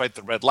anything. I don't fight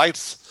the red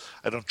lights.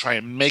 I don't try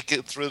and make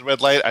it through the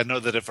red light. I know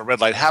that if a red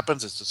light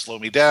happens, it's to slow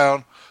me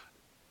down,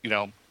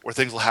 or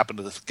things will happen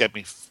to get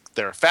me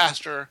there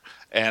faster.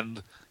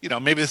 And,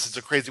 maybe this is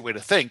a crazy way to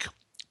think,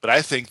 but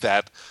I think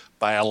that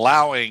by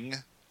allowing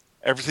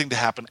everything to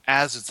happen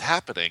as it's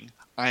happening,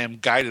 I am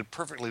guided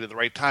perfectly to the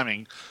right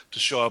timing to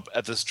show up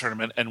at this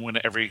tournament and win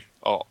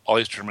all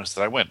these tournaments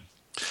that I win.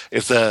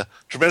 It's a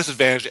tremendous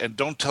advantage, and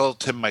don't tell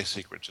Tim my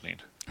secret, Janine.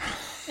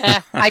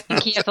 I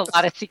think he has a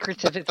lot of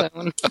secrets of his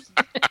own.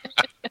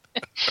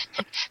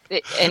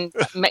 And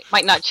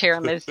might not share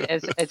them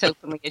as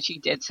openly as you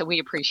did, so we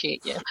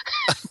appreciate you.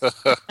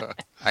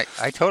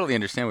 I totally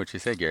understand what you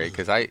said, Gary,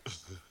 because I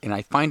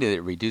find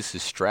it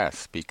reduces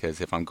stress, because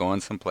if I'm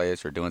going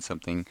someplace or doing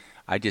something,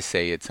 I just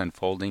say it's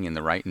unfolding in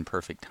the right and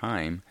perfect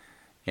time,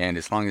 and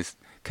as long as,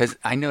 because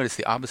I notice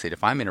the opposite.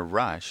 If I'm in a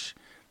rush,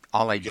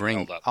 all I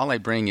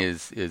bring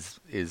is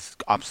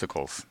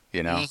obstacles.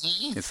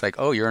 It's like,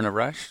 oh, you're in a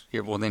rush.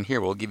 Here, well then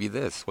we'll give you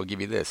this. We'll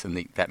give you this,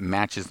 and that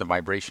matches the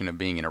vibration of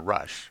being in a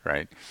rush,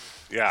 right?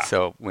 Yeah.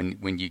 So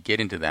when you get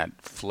into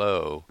that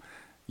flow,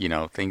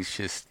 things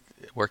just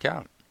work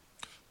out.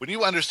 When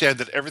you understand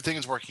that everything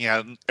is working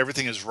out and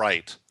everything is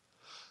right,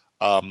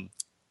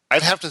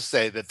 I'd have to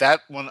say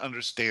that one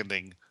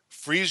understanding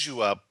frees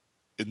you up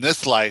in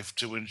this life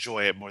to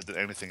enjoy it more than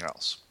anything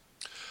else.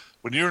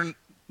 When you're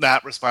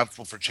not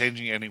responsible for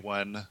changing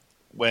anyone,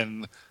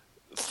 when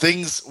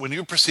things, when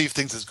you perceive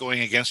things as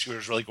going against you or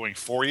as really going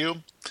for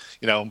you,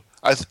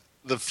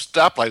 the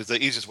stoplight is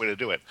the easiest way to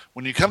do it.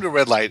 When you come to a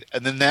red light,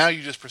 and then now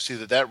you just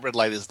perceive that red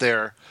light is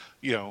there,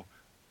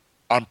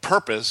 on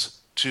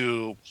purpose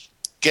to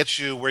get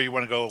you where you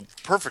want to go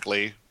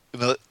perfectly,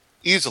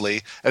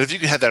 easily. And if you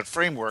can have that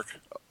frame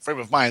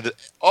of mind that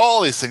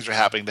all these things are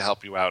happening to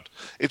help you out,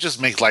 it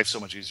just makes life so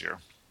much easier.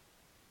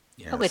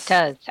 Yes. Oh, it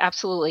does.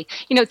 Absolutely.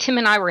 Tim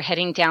and I were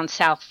heading down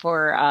south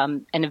for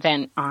an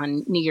event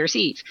on New Year's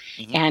Eve,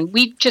 and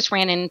we just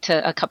ran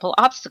into a couple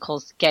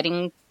obstacles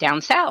getting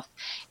down south.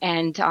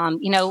 And,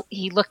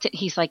 he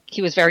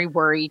was very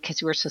worried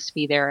because we were supposed to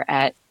be there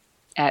at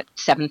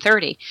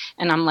 7:30,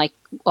 and I'm like,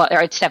 or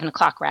at 7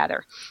 o'clock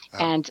rather. Oh.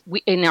 And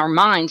we, in our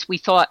minds, we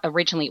thought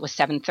originally it was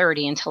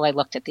 7:30 until I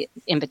looked at the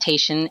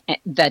invitation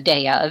the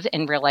day of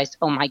and realized,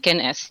 oh my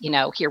goodness,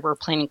 here we're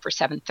planning for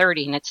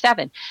 7:30 and it's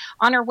 7.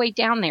 On our way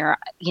down there,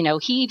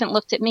 he even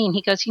looked at me and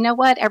he goes, you know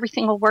what,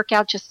 everything will work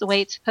out just the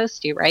way it's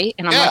supposed to, right?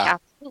 And I'm like,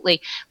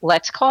 absolutely,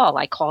 let's call.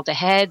 I called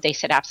ahead. They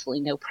said,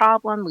 absolutely no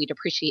problem. We'd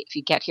appreciate if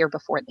you get here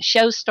before the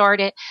show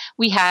started.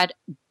 We had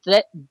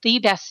the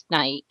best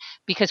night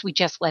because we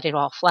just let it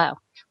all flow.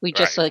 We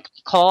just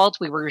called.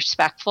 We were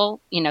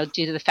respectful,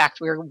 due to the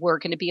fact we were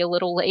going to be a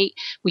little late.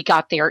 We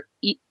got there,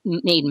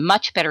 made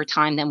much better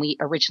time than we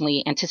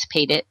originally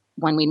anticipated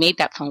when we made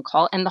that phone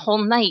call. And the whole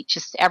night,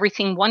 just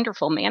everything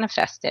wonderful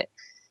manifested.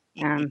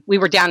 We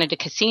were down at a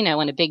casino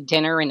and a big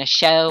dinner and a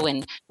show,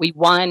 and we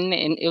won,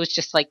 and it was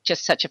just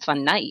such a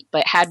fun night.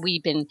 But had we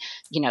been,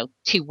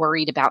 too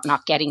worried about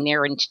not getting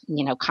there and,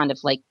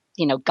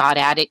 got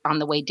at it on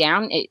the way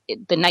down,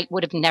 the night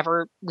would have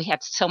never, we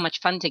had so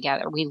much fun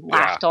together. We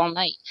laughed all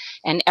night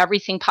and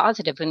everything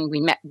positive, and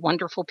we met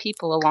wonderful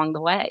people along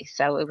the way.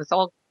 So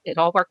it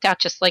all worked out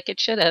just like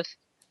it should have,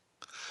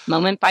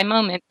 moment by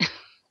moment.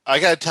 I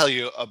got to tell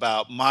you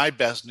about my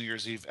best New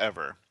Year's Eve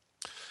ever.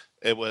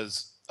 It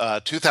was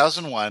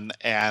 2001,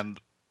 and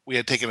we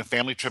had taken a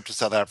family trip to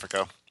South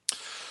Africa.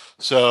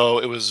 So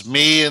it was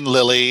me and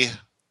Lily,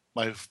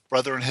 my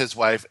brother and his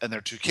wife, and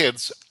their 2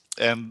 kids.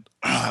 And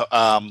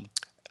on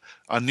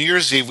New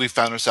Year's Eve, we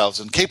found ourselves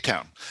in Cape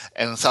Town.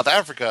 And in South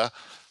Africa,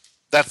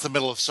 that's the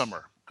middle of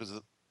summer because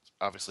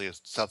obviously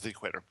it's south of the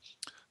equator.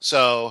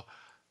 So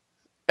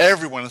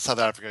everyone in South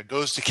Africa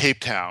goes to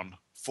Cape Town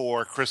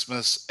for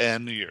Christmas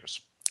and New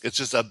Year's. It's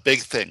just a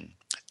big thing.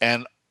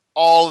 And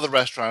all of the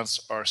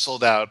restaurants are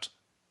sold out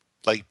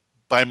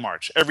by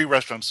March. Every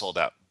restaurant sold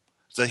out.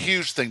 It's a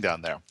huge thing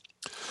down there.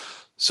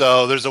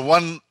 So there's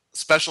one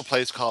special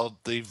place called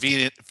the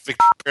Victoria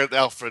and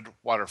Alfred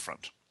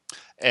Waterfront,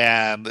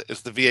 and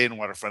it's the VA and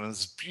Waterfront. And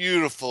it's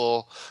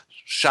beautiful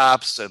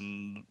shops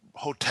and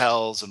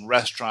hotels and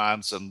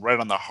restaurants, and right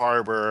on the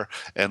harbor,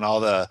 and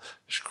all the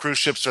cruise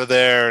ships are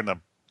there, and the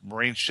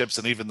marine ships,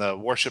 and even the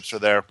warships are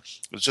there.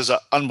 It's just an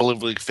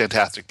unbelievably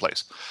fantastic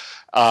place.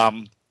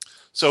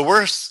 So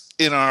we're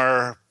in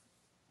our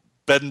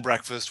bed and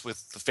breakfast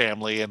with the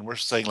family, and we're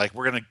saying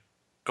we're going to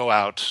go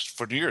out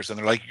for New Year's. And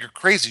they're like, you're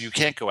crazy. You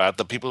can't go out.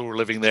 The people who are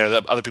living there,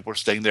 the other people are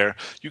staying there.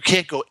 You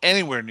can't go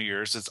anywhere New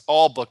Year's. It's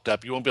all booked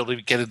up. You won't be able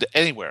to get into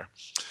anywhere.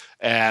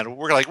 And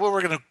we're like, well,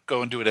 we're going to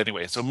go and do it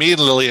anyway. So me and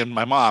Lily and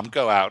my mom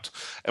go out,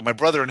 and my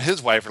brother and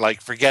his wife are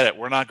like, forget it.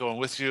 We're not going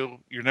with you.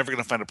 You're never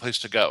going to find a place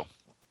to go.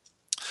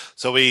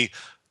 So we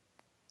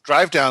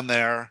drive down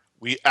there.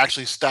 We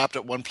actually stopped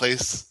at one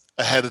place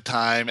ahead of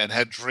time and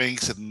had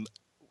drinks and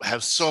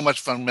have so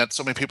much fun, met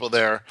so many people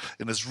there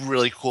in this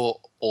really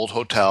cool old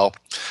hotel.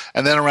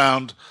 And then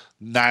around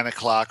 9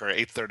 o'clock or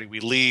 8:30, we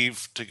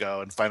leave to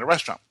go and find a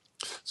restaurant.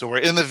 So we're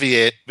in the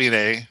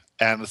V&A,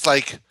 and it's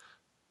like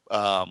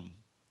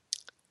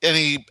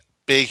any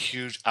big,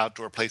 huge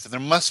outdoor place. And there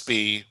must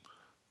be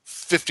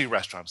 50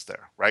 restaurants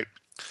there, right?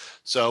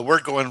 So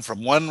we're going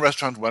from one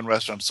restaurant to one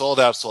restaurant, sold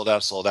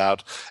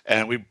out.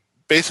 And we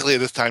basically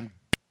at this time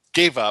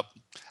gave up.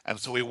 And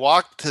so we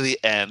walked to the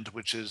end,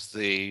 which is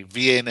the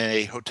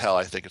V&A Hotel,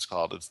 I think it's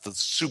called. It's the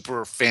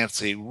super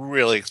fancy,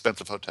 really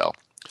expensive hotel.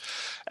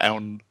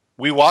 And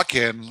we walk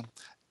in,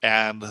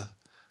 and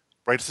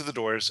right through the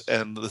doors,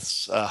 and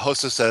this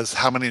hostess says,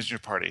 how many is in your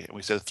party? And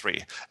we said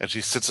 3. And she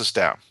sits us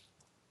down.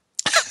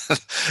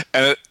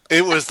 And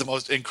it was the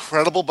most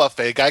incredible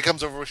buffet. A guy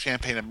comes over with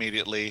champagne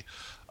immediately,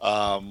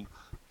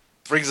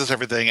 brings us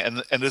everything,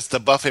 and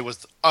the buffet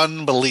was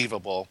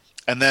unbelievable.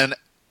 And then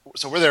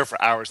so we're there for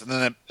hours, and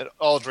then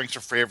all drinks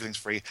are free, everything's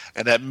free.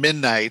 And at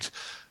midnight,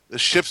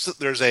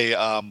 there's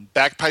a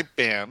bagpipe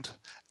band,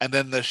 and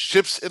then the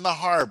ships in the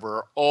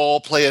harbor all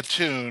play a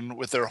tune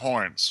with their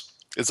horns.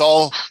 It's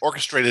all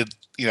orchestrated,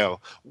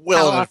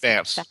 well in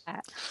advance.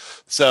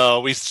 So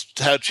we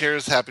had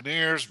cheers, Happy New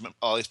Year's,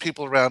 all these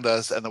people around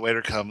us, and the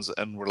waiter comes,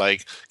 and we're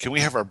like, can we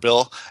have our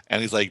bill?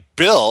 And he's like,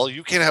 bill?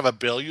 You can't have a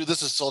bill.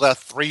 This is sold out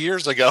 3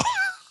 years ago.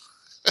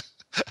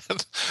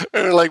 And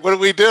we're like, what do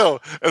we do?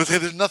 And I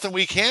said, there's nothing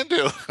we can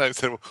do. And I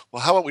said,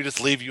 well, how about we just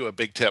leave you a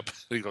big tip?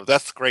 And he goes,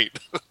 that's great.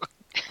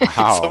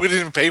 Wow. So we didn't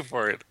even pay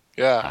for it.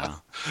 Yeah.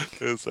 Wow.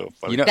 It was so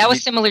funny. You know, That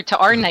was similar to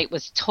our night.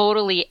 Was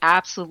totally,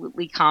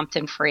 absolutely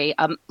Compton free.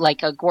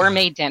 Like a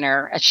gourmet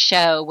dinner, a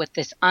show with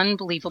this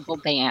unbelievable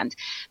band.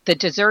 The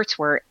desserts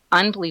were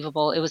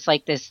unbelievable. It was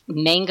like this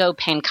mango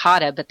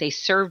pancotta, but they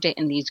served it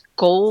in these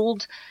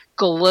gold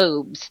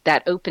globes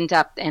that opened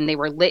up, and they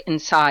were lit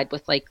inside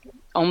with like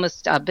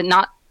almost, but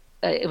not.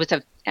 It was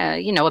a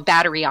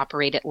battery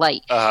operated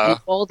light. And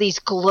all these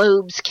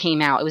globes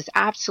came out. It was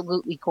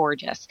absolutely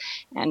gorgeous.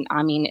 And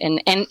I mean,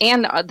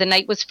 and the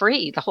night was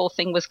free. The whole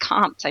thing was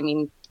comped. I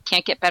mean,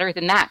 can't get better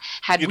than that.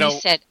 Had we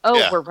said,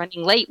 we're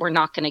running late, we're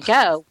not going to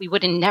go, we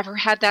would have never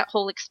had that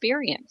whole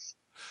experience.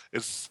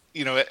 It's,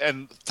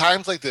 and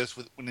times like this,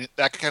 when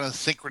that kind of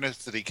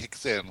synchronicity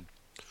kicks in,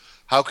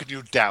 how could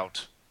you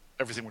doubt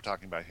everything we're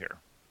talking about here?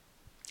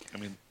 I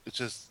mean, it's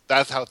just,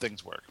 that's how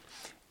things work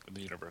in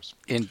the universe.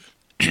 And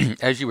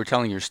as you were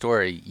telling your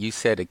story, you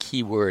said a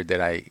key word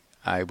that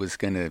I was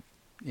going to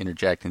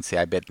interject and say,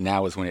 I bet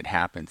now is when it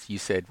happens. You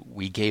said,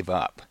 we gave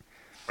up.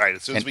 Right,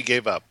 as soon as we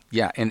gave up.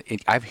 Yeah, and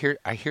I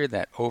hear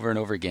that over and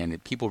over again.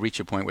 That people reach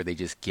a point where they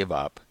just give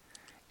up.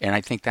 And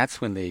I think that's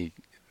when they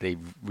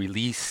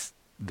release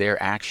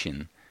their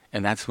action.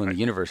 And that's when the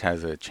universe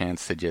has a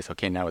chance to just,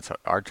 okay, now it's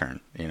our turn,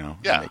 and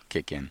they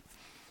kick in.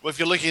 Well, if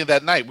you're looking at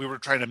that night, we were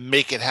trying to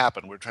make it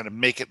happen. We were trying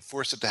to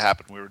force it to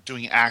happen. We were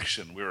doing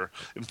action.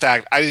 In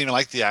fact, I didn't even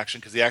like the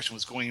action because the action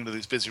was going into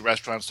these busy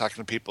restaurants, talking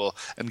to people,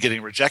 and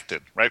getting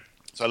rejected, right?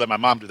 So I let my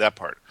mom do that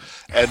part.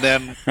 And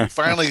then we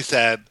finally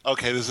said,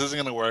 okay, this isn't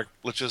going to work.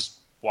 Let's just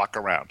walk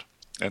around.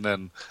 And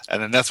then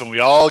that's when we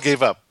all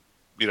gave up.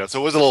 So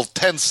it was a little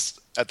tense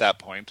at that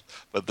point.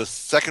 But the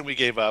second we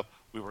gave up,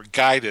 we were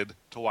guided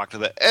to walk to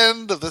the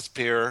end of this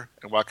pier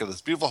and walk to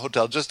this beautiful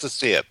hotel just to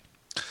see it.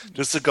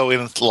 Just to go in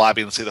the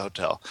lobby and see the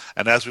hotel.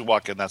 And as we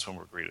walk in, that's when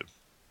we're greeted.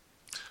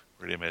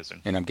 Pretty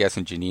amazing. And I'm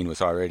guessing Janine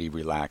was already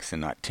relaxed and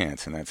not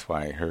tense, and that's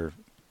why her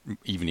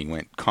evening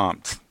went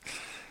comped.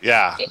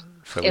 Yeah.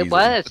 It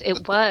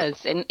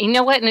was. And you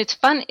know what? And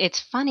it's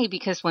funny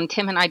because when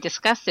Tim and I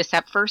discussed this,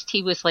 at first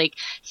he was like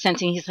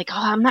sensing, he's like, oh,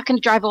 I'm not going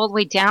to drive all the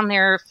way down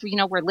there if,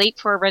 we're late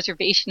for a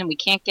reservation and we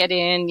can't get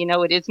in,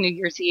 it is New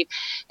Year's Eve.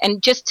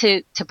 And just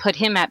to put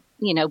him at,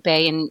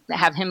 bay and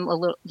have him a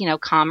little,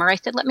 calmer, I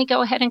said, let me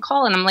go ahead and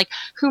call. And I'm like,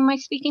 who am I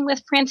speaking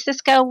with?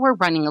 Francisco, we're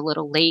running a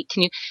little late.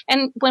 Can you?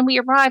 And when we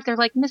arrived, they're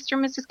like, Mr.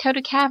 and Mrs.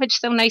 Kodakavage,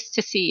 so nice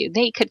to see you.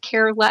 They could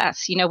care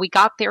less. We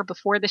got there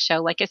before the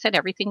show. Like I said,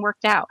 everything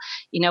worked out.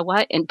 You know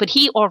what? But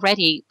he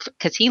already,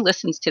 because he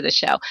listens to the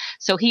show,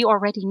 so he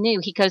already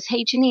knew. He goes,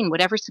 hey, Janine,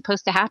 whatever's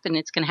supposed to happen,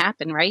 it's going to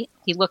happen, right?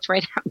 He looked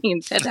right at me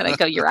and said that. I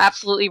go, you're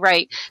absolutely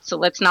right. So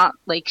let's not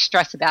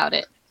stress about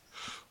it.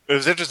 It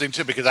was interesting,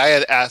 too, because I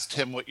had asked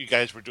him what you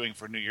guys were doing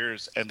for New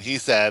Year's, and he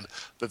said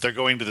that they're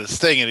going to this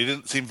thing, and he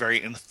didn't seem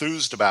very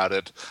enthused about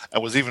it,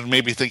 and was even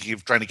maybe thinking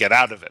of trying to get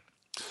out of it.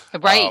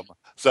 Right.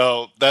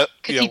 So that,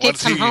 because he did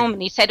come home,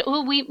 and he said,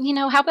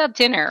 oh, how about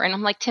dinner? And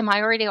I'm like, Tim,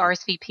 I already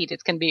RSVP'd.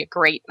 It's going to be a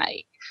great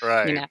night.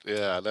 Right.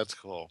 Yeah, that's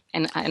cool.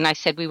 And I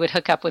said we would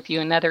hook up with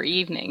you another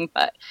evening,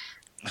 but...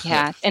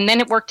 Yeah, and then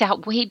it worked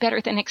out way better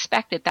than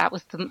expected. That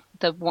was the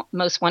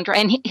most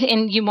wonderful.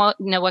 And you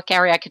know what,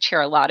 Gary? I could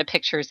share a lot of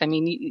pictures. I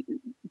mean,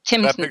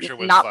 Tim's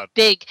not fun.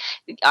 big.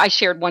 I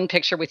shared one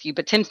picture with you,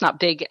 but Tim's not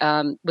big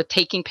with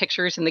taking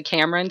pictures and the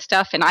camera and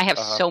stuff. And I have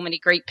so many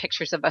great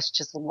pictures of us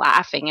just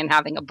laughing and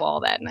having a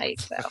ball that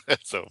night. So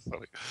it's so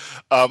funny.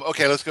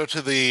 Okay, let's go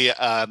to the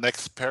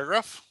next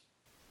paragraph.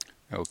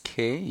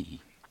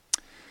 Okay.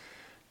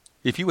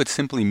 If you would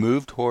simply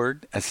move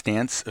toward a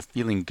stance of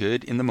feeling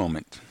good in the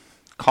moment,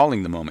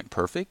 calling the moment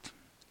perfect,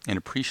 and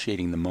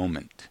appreciating the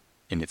moment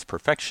in its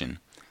perfection,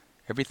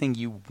 everything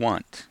you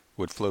want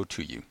would flow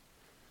to you.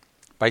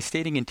 By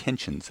stating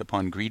intentions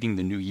upon greeting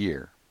the new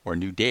year, or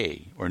new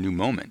day, or new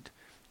moment,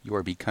 you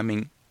are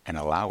becoming an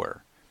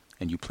allower,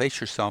 and you place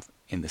yourself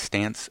in the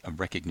stance of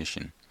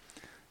recognition.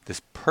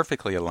 This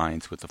perfectly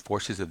aligns with the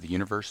forces of the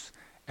universe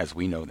as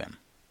we know them.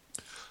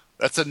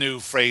 That's a new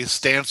phrase,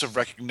 stance of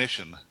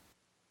recognition.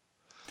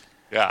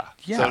 Yeah.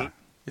 So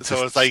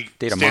it's like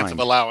stance of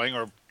allowing,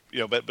 or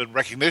but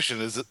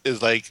recognition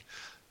is like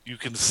you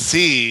can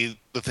see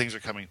the things are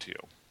coming to you,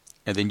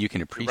 and then you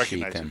can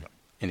appreciate them,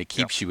 and it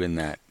keeps you in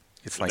that.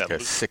 It's like a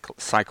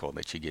cycle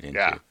that you get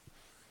into.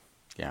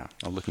 Yeah,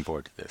 I'm looking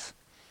forward to this.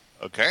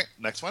 Okay,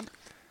 next one.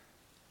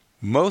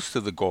 Most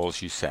of the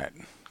goals you set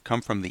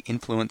come from the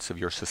influence of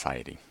your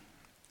society.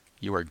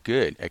 You are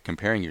good at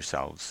comparing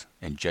yourselves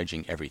and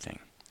judging everything.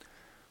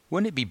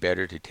 Wouldn't it be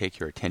better to take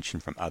your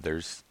attention from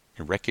others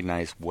and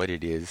recognize what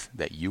it is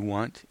that you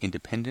want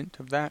independent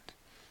of that?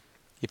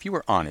 If you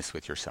were honest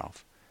with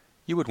yourself,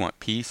 you would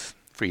want peace,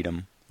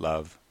 freedom,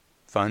 love,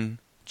 fun,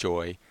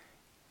 joy,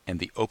 and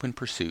the open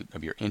pursuit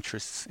of your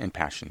interests and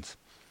passions.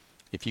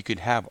 If you could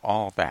have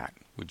all that,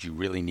 would you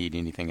really need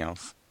anything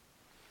else?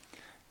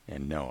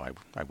 And no,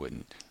 I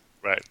wouldn't.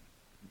 Right.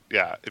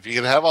 Yeah, if you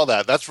could have all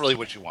that, that's really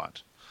what you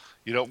want.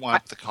 You don't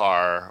want the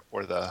car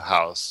or the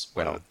house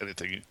or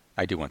anything.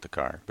 I do want the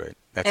car, but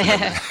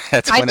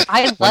that's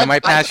one of my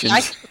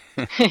passions.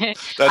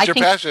 That's your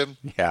passion.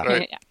 Yeah.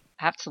 Right.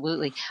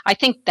 Absolutely. I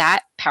think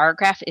that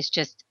paragraph is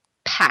just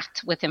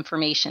packed with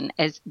information,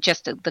 as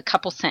just the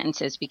couple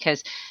sentences,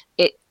 because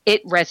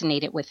it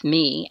resonated with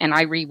me. And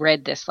I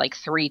reread this like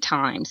 3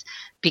 times,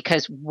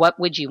 because what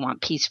would you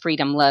want? Peace,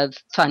 freedom, love,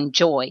 fun,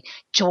 joy.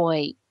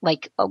 Joy,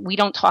 like we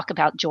don't talk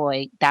about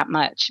joy that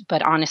much,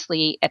 but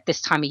honestly, at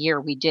this time of year,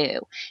 we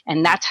do.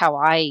 And that's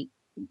how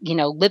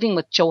living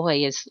with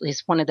joy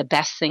is one of the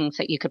best things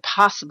that you could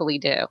possibly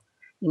do.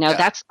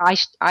 That's,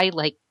 I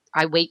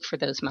wait for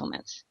those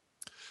moments.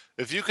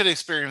 If you could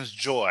experience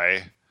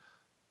joy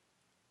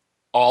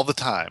all the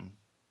time,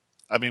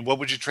 I mean, what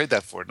would you trade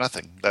that for?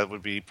 Nothing. That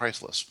would be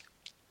priceless.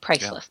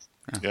 Priceless.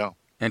 Yeah.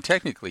 And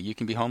technically, you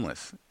can be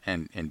homeless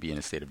and be in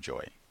a state of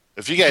joy.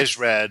 If you guys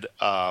read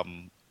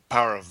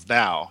Power of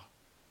Now,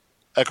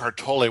 Eckhart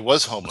Tolle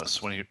was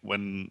homeless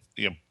when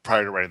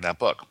prior to writing that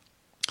book,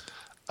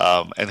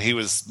 and he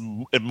was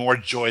in more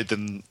joy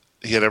than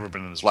he had ever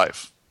been in his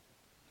life.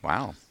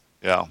 Wow.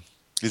 Yeah.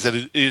 He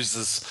said he was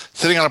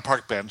sitting on a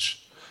park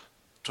bench,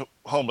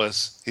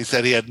 homeless. He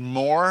said he had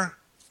more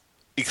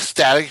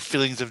ecstatic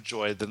feelings of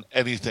joy than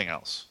anything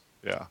else.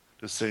 Yeah,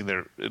 just sitting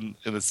there in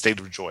a state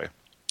of joy.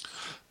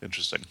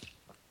 Interesting.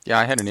 Yeah,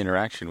 I had an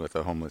interaction with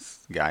a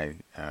homeless guy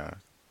a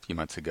few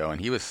months ago,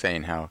 and he was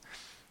saying how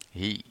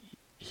he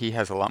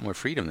has a lot more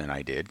freedom than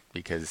I did,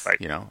 because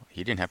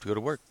he didn't have to go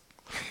to work.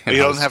 He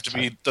doesn't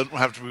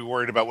have to be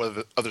worried about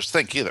what others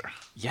think either.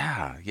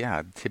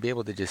 Yeah. To be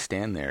able to just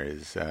stand there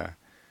is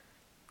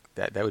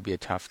that would be a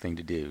tough thing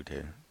to do,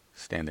 to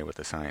stand there with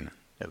a sign,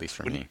 at least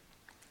for me.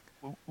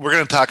 We're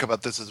going to talk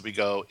about this as we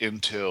go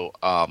into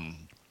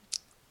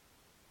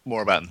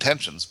more about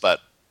intentions,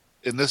 but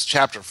in this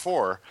chapter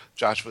 4,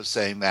 Joshua was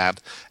saying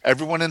that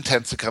everyone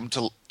intends to come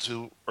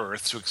to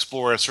Earth to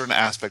explore a certain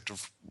aspect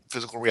of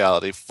physical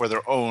reality for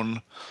their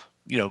own,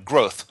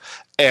 growth,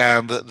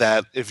 and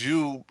that if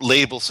you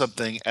label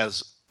something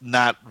as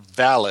not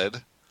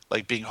valid,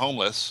 like being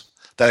homeless,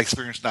 that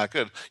experience is not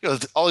good.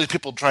 All these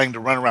people trying to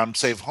run around and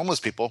save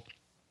homeless people,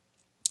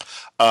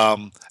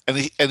 and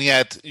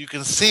yet you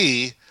can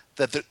see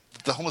that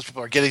the homeless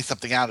people are getting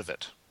something out of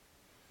it.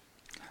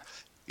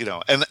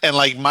 And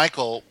like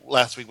Michael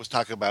last week was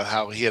talking about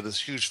how he had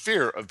this huge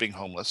fear of being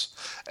homeless,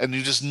 and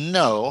you just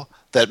know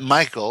that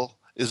Michael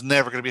is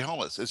never going to be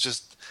homeless.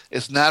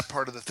 It's not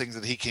part of the things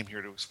that he came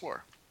here to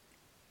explore.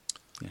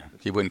 Yeah,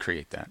 he wouldn't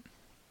create that.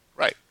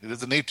 Right, he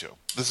doesn't need to.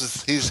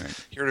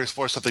 He's here to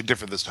explore something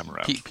different this time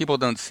around. People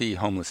don't see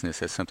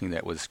homelessness as something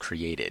that was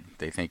created.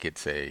 They think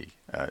it's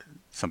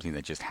something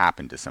that just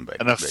happened to somebody.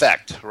 An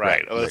effect,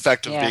 right? An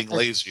effect of being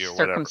lazy or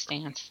whatever.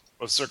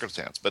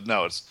 Circumstance. But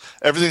no,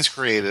 everything's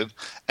created,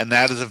 and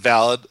that is a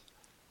valid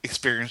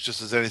experience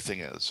just as anything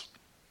is.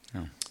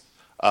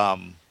 Oh.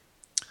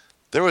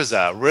 There was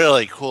a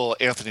really cool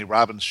Anthony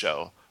Robbins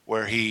show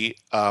where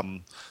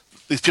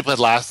these people had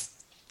lost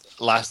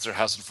their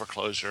house in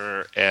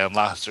foreclosure and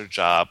lost their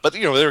job, but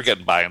they were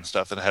getting by and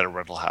stuff, and had a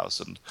rental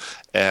house,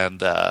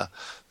 and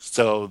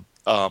so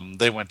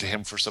they went to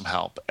him for some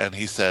help, and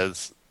he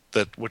says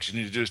that what you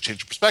need to do is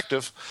change your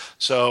perspective.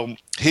 So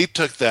he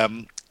took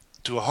them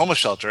to a homeless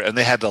shelter, and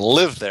they had to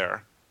live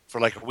there for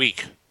like a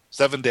week,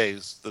 7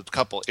 days, the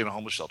couple in a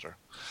homeless shelter,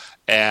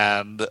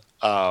 and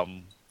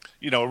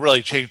it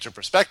really changed their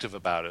perspective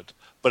about it,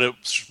 but it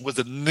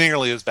wasn't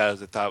nearly as bad as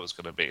they thought it was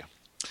going to be.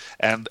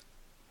 And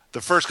the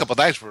first couple of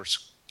nights were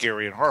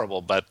scary and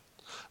horrible, but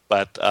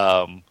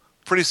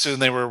pretty soon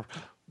they were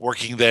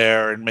working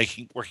there and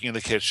working in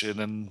the kitchen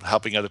and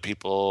helping other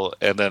people.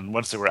 And then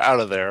once they were out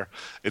of there,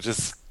 it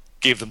just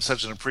gave them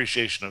such an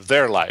appreciation of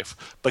their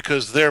life,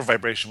 because their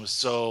vibration was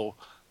so,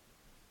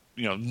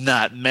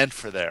 not meant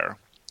for there.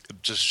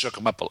 It just shook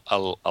them up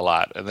a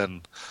lot. And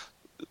then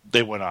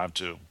they went on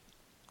to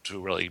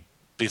really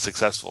be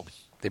successful.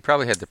 They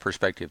probably had the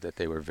perspective that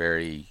they were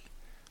very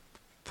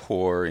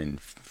poor and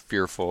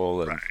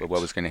fearful of what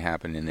was going to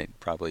happen, and it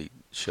probably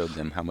showed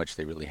them how much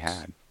they really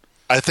had.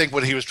 I think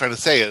what he was trying to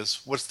say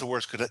is, what's the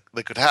worst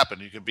that could happen?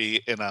 You could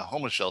be in a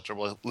homeless shelter.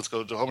 Well, let's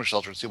go to a homeless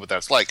shelter and see what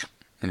that's like.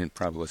 And it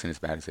probably wasn't as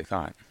bad as they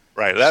thought.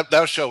 Right.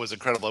 That show was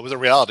incredible. It was a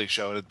reality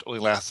show, and it only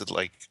lasted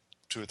like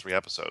 2 or 3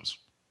 episodes.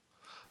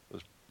 It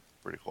was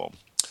pretty cool.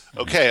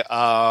 Okay.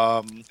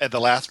 And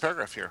the last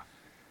paragraph here.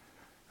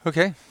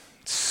 Okay.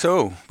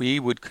 So we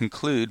would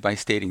conclude by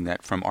stating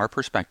that from our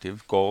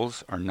perspective,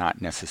 goals are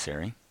not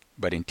necessary,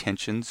 but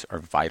intentions are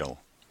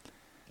vital.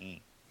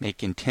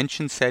 Make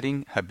intention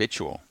setting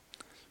habitual.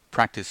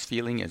 Practice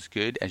feeling as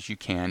good as you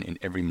can in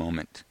every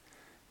moment.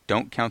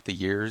 Don't count the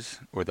years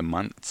or the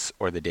months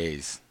or the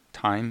days.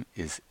 Time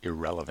is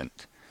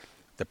irrelevant.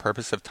 The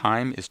purpose of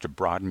time is to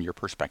broaden your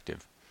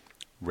perspective.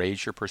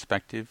 Raise your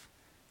perspective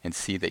and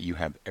see that you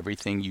have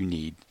everything you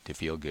need to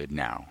feel good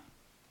now.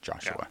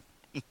 Joshua.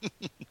 Yeah.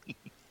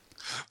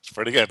 It's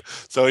pretty good.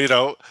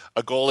 So,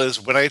 a goal is,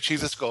 when I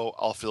achieve this goal,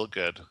 I'll feel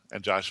good.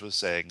 And Joshua's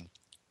saying,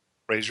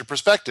 raise your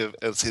perspective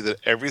and see that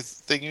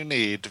everything you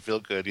need to feel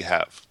good you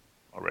have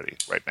already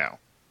right now.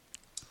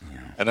 Yeah.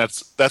 And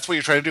that's what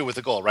you're trying to do with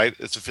the goal, right?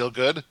 It's to feel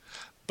good.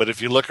 But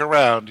if you look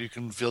around, you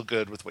can feel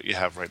good with what you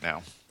have right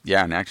now.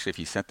 Yeah, and actually, if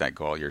you set that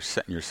goal, you're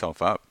setting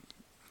yourself up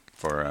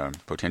for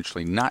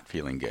potentially not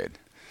feeling good.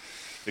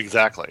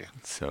 Exactly.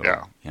 So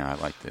yeah, I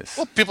like this.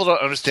 Well, people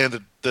don't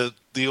understand that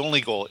the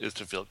only goal is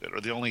to feel good,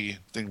 or the only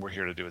thing we're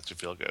here to do is to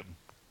feel good.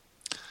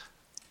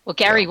 Well,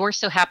 Gary, we're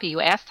so happy you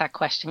asked that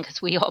question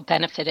because we all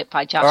benefited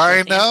by Joshua's I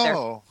answer.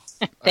 know.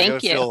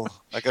 Thank you.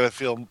 I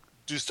gotta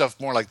do stuff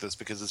more like this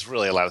because there's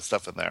really a lot of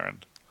stuff in there,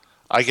 and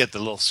I get the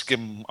little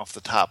skim off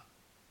the top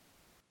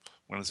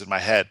when it's in my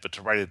head, but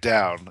to write it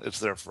down, it's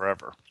there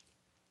forever.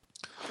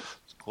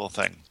 It's a cool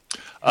thing.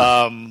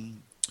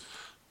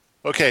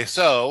 Okay,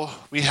 so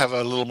we have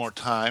a little more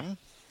time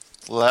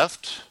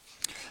left.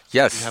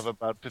 Yes. We have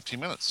about 15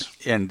 minutes.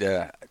 And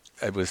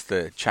it was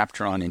the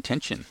chapter on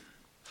intention.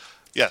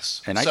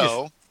 Yes. And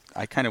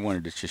I kind of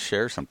wanted to just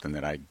share something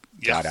that I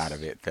got out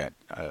of it that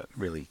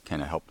really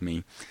kind of helped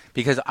me.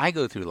 Because I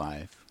go through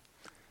life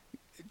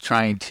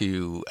trying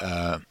to,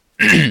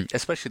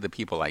 especially the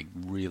people I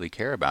really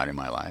care about in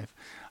my life,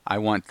 I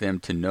want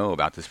them to know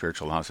about the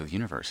spiritual laws of the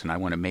universe, and I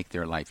want to make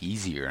their life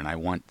easier, and I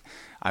want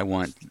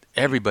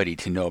everybody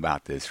to know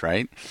about this,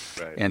 right?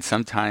 And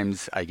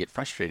sometimes I get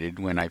frustrated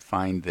when I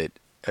find that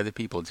other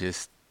people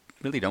just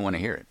really don't want to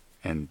hear it,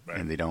 and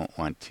they don't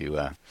want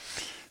to.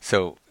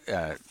 So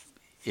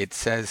it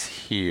says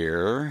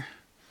here,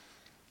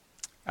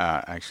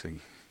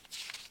 actually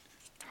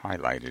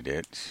highlighted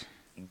it.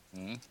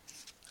 Mm-hmm.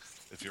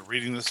 If you're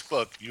reading this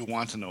book, you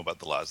want to know about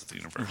the laws of the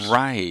universe.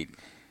 Right.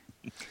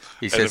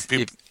 He says,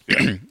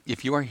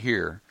 if you are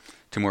here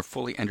to more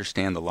fully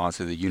understand the laws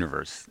of the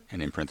universe,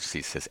 and in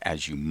parentheses says,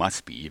 as you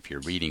must be if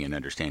you're reading and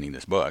understanding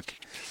this book,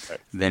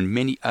 then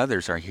many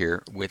others are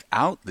here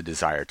without the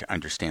desire to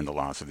understand the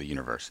laws of the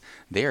universe.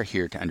 They are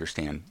here to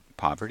understand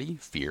poverty,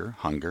 fear,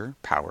 hunger,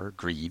 power,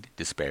 greed,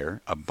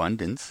 despair,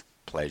 abundance,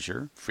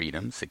 pleasure,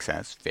 freedom,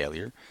 success,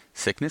 failure,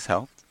 sickness,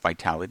 health,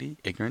 vitality,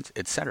 ignorance,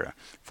 etc.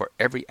 For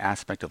every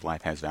aspect of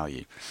life has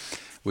value,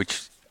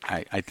 which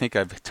I think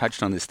I've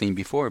touched on this theme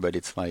before, but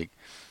it's like,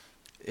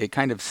 it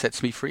kind of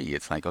sets me free.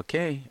 It's like,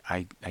 okay,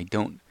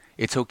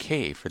 it's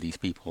okay for these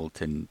people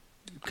to,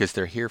 because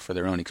they're here for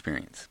their own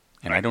experience.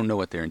 And I don't know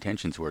what their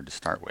intentions were to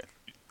start with.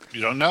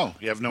 You don't know.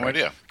 You have no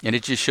idea. And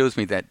it just shows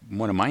me that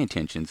one of my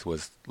intentions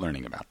was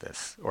learning about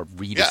this or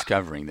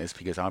rediscovering this,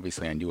 because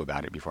obviously I knew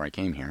about it before I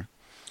came here.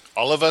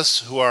 All of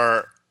us who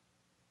are,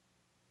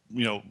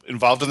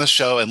 involved in the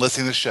show and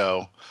listening to the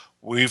show,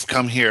 we've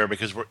come here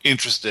because we're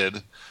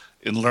interested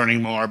in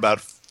learning more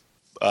about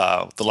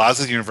the laws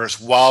of the universe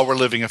while we're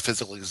living a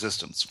physical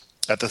existence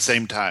at the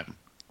same time.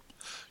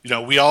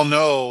 We all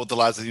know the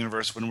laws of the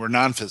universe when we're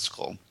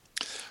non-physical.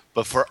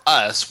 But for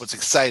us, what's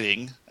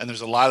exciting, and there's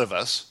a lot of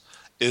us,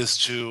 is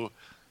to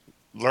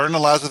learn the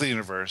laws of the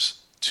universe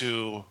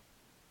to,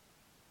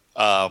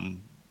 I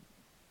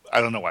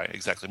don't know why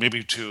exactly,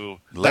 maybe to,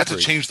 not to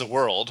change the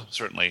world,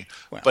 certainly,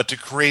 but to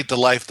create the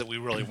life that we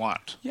really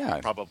want.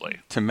 Yeah. Probably.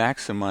 To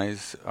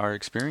maximize our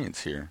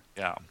experience here.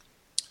 Yeah.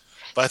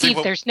 But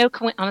Steve, there's no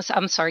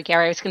I'm sorry,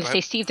 Gary. I was going to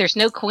say, Steve, there's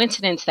no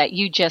coincidence that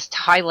you just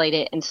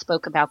highlighted and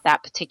spoke about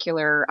that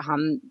particular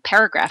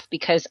paragraph,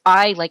 because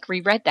I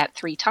reread that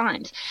 3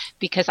 times,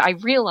 because I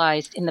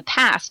realized in the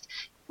past,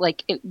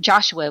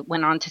 Joshua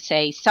went on to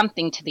say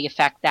something to the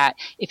effect that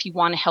if you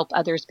want to help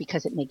others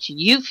because it makes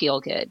you feel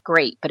good,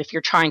 great. But if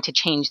you're trying to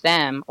change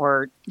them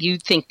or you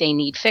think they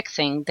need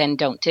fixing, then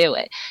don't do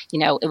it.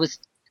 It was.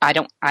 I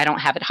don't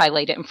have it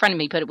highlighted in front of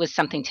me, but it was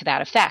something to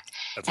that effect.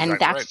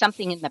 That's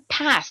something in the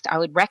past I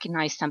would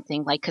recognize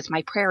something because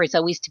my prayer is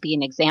always to be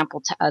an example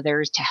to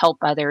others, to help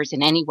others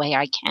in any way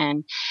I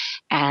can.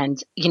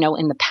 And,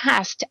 in the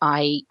past,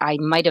 I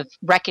might have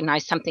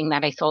recognized something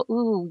that I thought,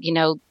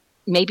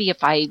 maybe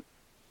if I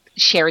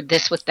shared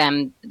this with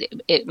them,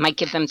 it might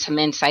give them some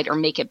insight or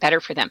make it better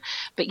for them.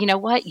 But you know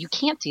what? You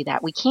can't do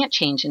that. We can't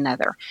change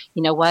another.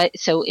 You know what?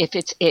 So if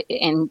it's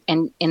in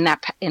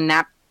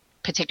that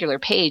particular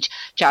page,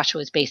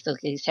 Joshua is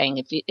basically saying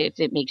if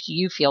it makes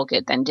you feel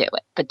good, then do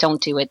it, but don't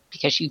do it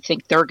because you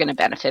think they're going to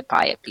benefit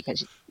by it,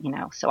 because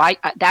so I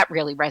that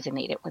really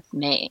resonated with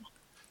me.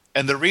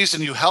 And the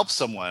reason you help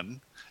someone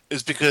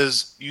is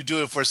because you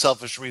do it for a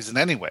selfish reason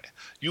anyway.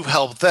 You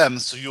help them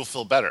so you'll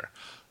feel better.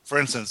 For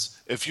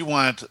instance, if you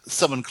want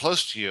someone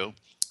close to you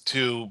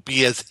to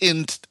be as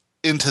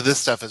into this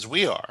stuff as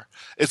we are,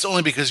 it's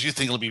only because you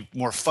think it'll be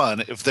more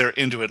fun if they're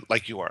into it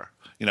like you are.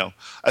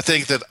 I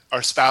think that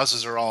our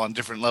spouses are all on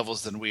different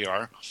levels than we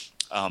are.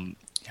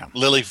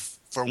 Lily,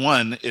 for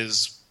one,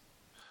 is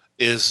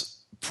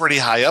pretty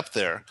high up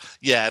there.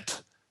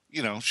 Yet,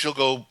 she'll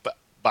go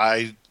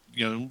by,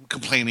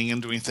 complaining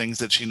and doing things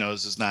that she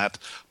knows is not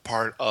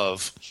part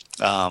of,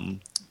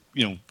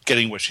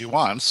 getting what she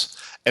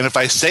wants. And if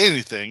I say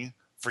anything,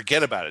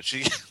 forget about it.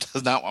 She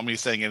does not want me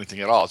saying anything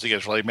at all. She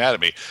gets really mad at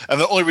me.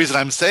 And the only reason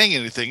I'm saying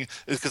anything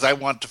is because I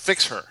want to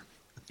fix her,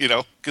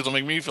 because it'll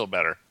make me feel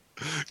better.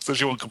 So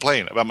she won't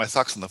complain about my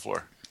socks on the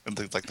floor and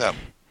things like that.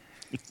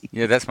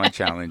 Yeah, that's my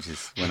challenge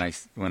is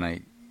when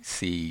I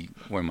see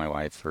when my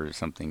wife or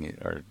something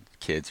or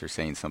kids are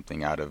saying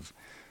something out of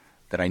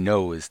that I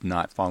know is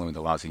not following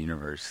the laws of the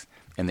universe,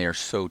 and they are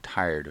so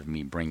tired of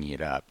me bringing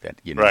it up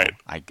that, Right.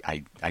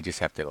 I just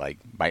have to like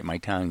bite my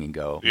tongue and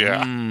go,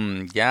 Yeah.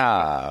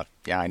 yeah,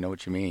 I know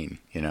what you mean,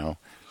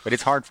 but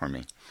it's hard for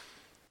me.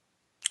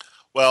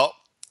 Well,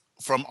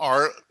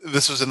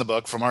 this was in the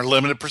book, from our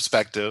limited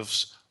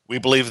perspectives, we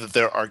believe that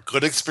there are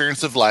good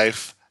experiences of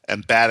life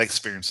and bad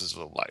experiences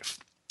of life.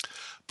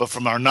 But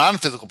from our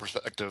non-physical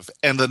perspective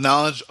and the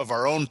knowledge of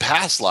our own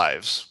past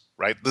lives,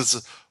 right?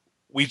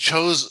 We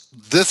chose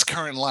this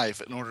current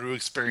life in order to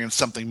experience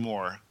something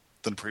more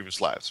than previous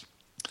lives.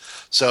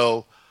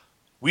 So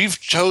we've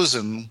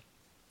chosen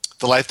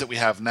the life that we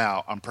have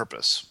now on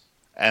purpose,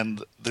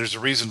 and there's a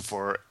reason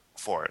for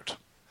it,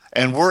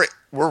 and we're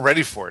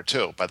ready for it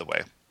too. By the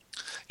way,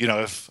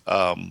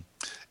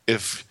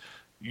 if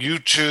you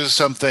choose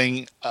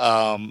something,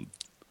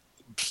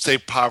 say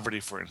poverty,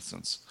 for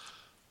instance,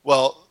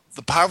 well,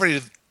 the poverty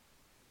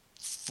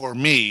for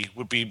me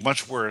would be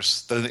much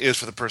worse than it is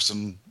for the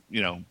person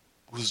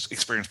who's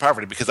experienced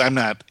poverty, because I'm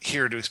not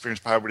here to experience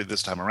poverty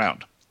this time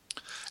around,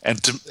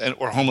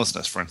 or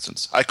homelessness, for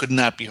instance. I could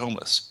not be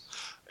homeless,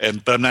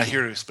 but I'm not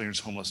here to experience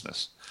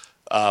homelessness.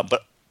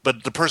 But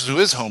the person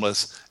who is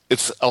homeless,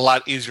 it's a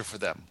lot easier for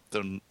them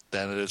than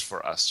it is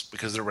for us,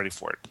 because they're ready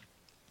for it.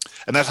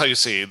 And that's how you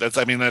see.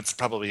 That's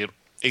probably an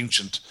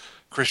ancient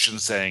Christian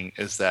saying,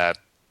 is that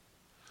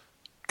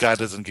God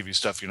doesn't give you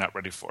stuff you're not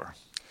ready for.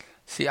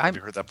 See, have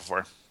you heard that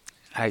before?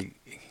 I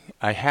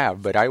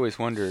have, but I always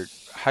wondered,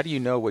 how do you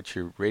know what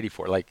you're ready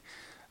for? Like,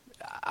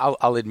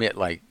 I'll admit,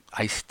 like,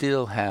 I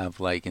still have,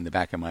 like, in the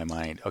back of my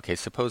mind, okay,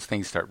 suppose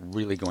things start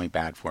really going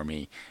bad for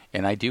me,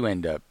 and I do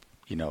end up,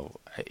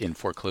 in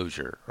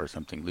foreclosure or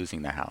something,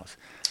 losing the house.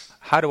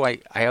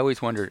 I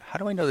always wondered, how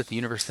do I know that the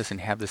universe doesn't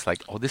have this,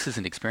 like, oh, this is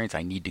an experience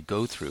I need to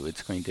go through.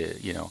 It's going to,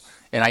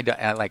 and I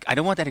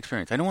don't want that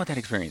experience. I don't want that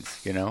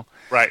experience,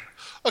 Right.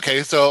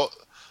 Okay, so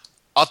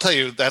I'll tell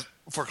you that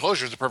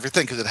foreclosure is the perfect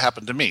thing, because it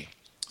happened to me.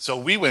 So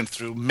we went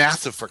through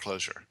massive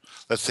foreclosure.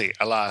 Let's see,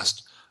 I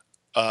lost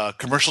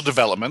commercial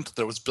development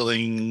that was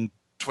building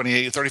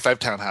 35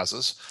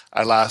 townhouses.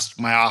 I lost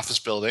my office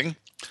building.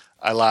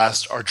 I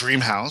lost our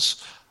dream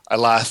house. I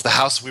lost the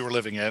house we were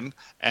living in.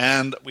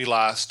 And we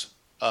lost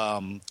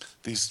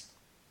these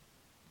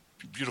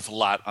beautiful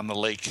lot on the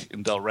lake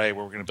in Delray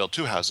where we're going to build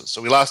 2 houses.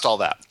 So we lost all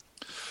that.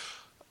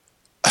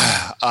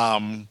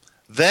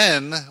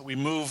 Then we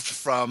moved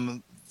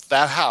from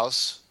that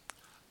house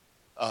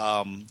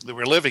that we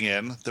were living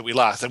in that we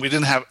lost. And we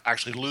didn't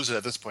actually lose it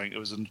at this point. It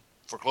was in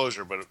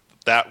foreclosure, but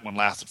that one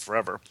lasted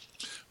forever.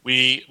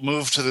 We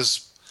moved to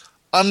this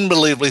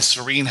unbelievably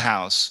serene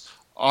house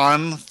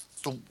on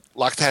the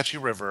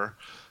Locatachie River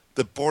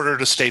that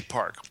bordered a state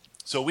park.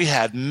 So we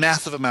had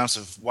massive amounts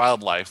of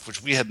wildlife,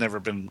 which we had never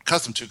been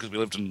accustomed to, because we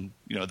lived in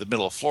the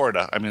middle of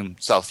Florida,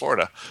 South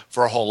Florida,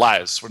 for our whole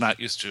lives. We're not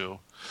used to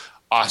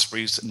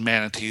ospreys and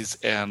manatees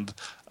and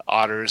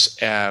otters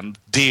and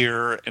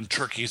deer and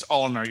turkeys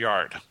all in our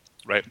yard,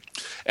 right?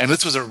 And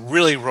this was a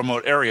really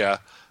remote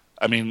area.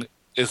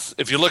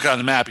 If you look on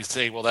the map, you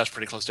say, well, that's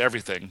pretty close to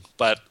everything.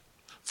 But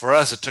for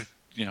us, it took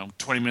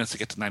 20 minutes to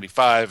get to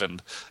 95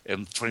 and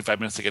 25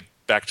 minutes to get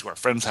back to our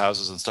friends'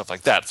 houses and stuff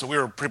like that. So we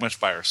were pretty much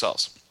by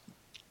ourselves.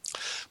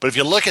 But if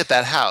you look at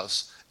that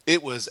house,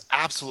 it was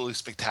absolutely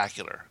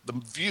spectacular. The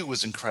view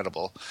was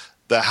incredible.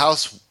 The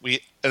house,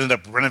 we ended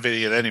up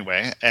renovating it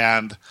anyway,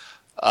 and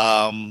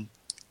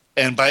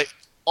by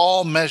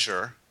all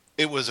measure,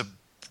 it was a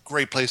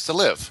great place to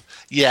live.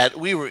 Yet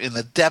we were in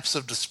the depths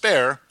of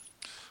despair,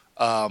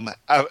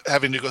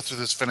 having to go through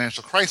this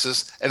financial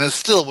crisis, and it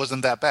still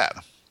wasn't that bad.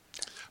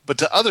 But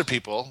to other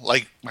people,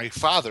 like my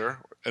father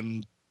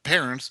and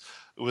parents,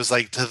 it was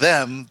like, to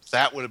them,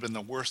 that would have been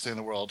the worst thing in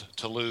the world,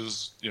 to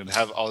lose, to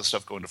have all this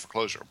stuff go into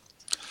foreclosure.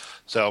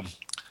 So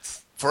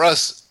for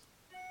us,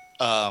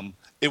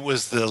 it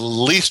was the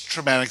least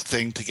traumatic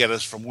thing to get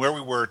us from where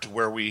we were to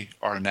where we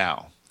are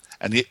now.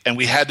 And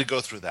we had to go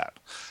through that.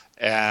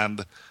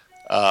 And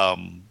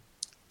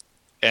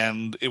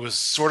it was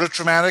sort of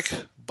traumatic,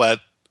 but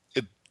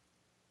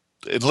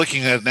in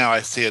looking at it now,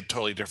 I see it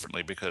totally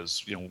differently,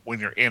 because, when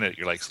you're in it,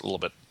 you're like a little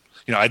bit,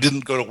 I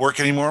didn't go to work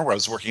anymore, where I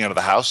was working out of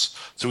the house.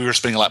 So we were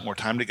spending a lot more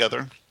time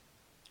together.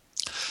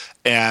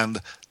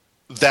 And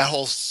that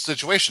whole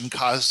situation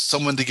caused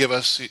someone to give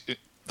us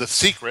The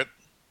Secret.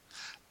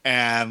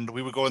 And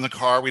we would go in the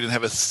car. We didn't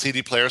have a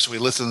CD player, so we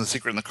listened to The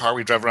Secret in the car.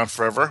 We'd drive around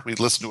forever.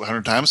 We'd listen to it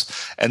 100 times.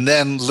 And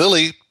then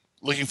Lily,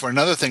 looking for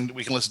another thing that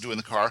we can listen to in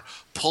the car,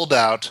 pulled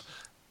out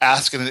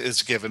Ask and It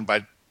Is Given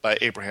by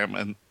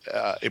Abraham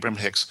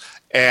Hicks.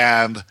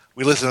 And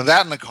we listened to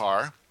that in the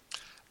car.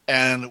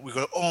 And we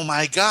go, oh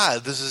my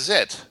God, this is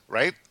it,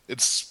 right?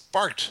 It's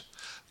sparked.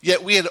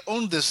 Yet we had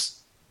owned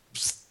this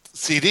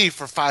CD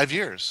for 5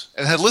 years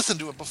and had listened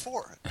to it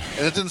before.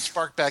 And it didn't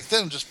spark back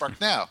then, it just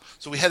sparked now.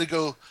 So we had to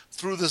go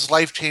through this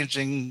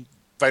life-changing,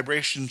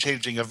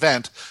 vibration-changing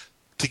event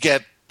to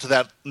get to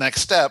that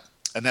next step.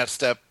 And that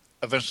step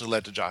eventually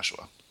led to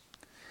Joshua.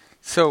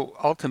 So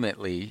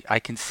ultimately, I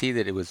can see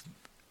that it was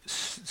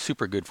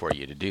super good for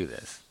you to do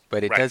this.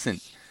 But it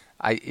doesn't...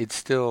 it's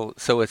still,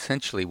 so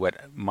essentially what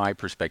my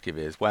perspective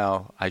is,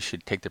 well, I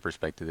should take the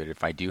perspective that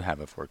if I do have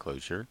a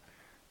foreclosure,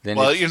 then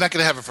you're not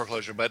going to have a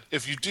foreclosure, but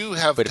if you do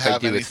have but to if I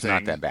have do, anything, it's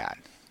not that bad.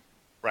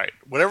 Right.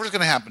 Whatever's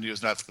going to happen to you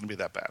is not going to be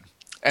that bad.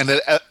 And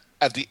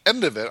at the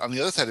end of it, on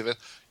the other side of it,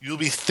 you'll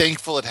be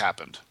thankful it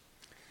happened.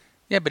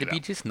 Yeah, but it'd be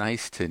just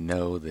nice to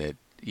know that,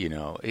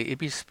 it'd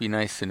just be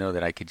nice to know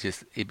that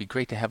it'd be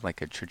great to have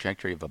like a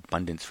trajectory of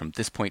abundance from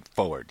this point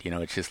forward.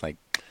 It's just like,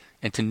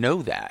 and to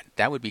know that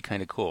would be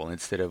kind of cool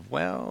instead of,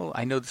 well,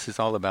 I know this is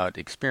all about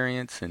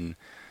experience and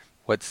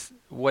what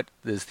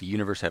does the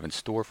universe have in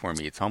store for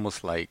me? It's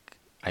almost like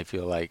I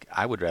feel like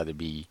I would rather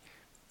be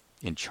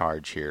in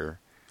charge here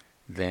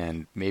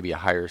than maybe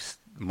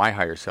my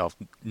higher self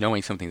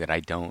knowing something that I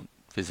don't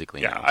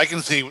physically know. I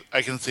can see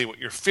what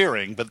you're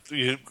fearing, but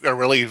you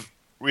really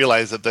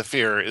realize that the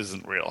fear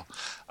isn't real.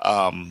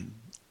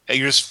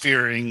 You're just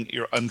fearing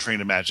your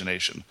untrained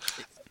imagination.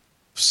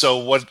 So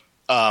what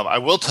I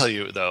will tell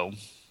you though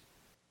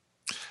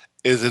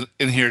is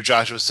in here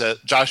Joshua said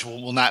Joshua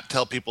will not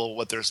tell people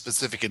what their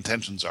specific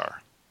intentions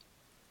are,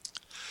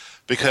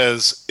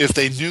 because if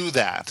they knew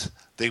that,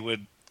 they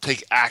would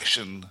take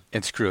action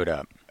and screw it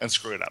up.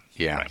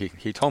 Yeah, right.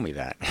 He told me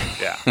that.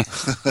 Yeah.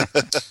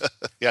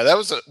 Yeah, that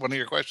was one of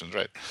your questions,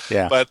 right?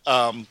 Yeah. But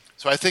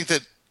so I think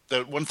that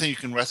the one thing you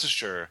can rest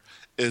assured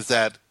is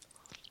that,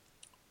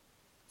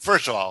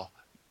 first of all,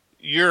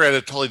 you're at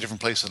a totally different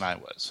place than I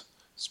was.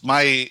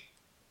 My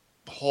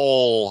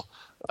whole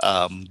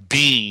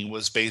being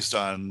was based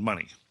on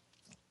money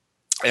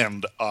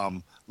and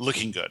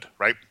looking good,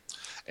 right?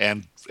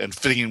 And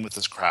fitting in with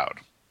this crowd.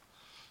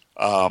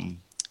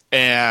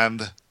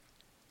 And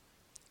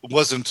it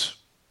wasn't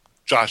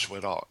Joshua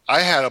at all.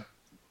 I had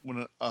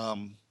when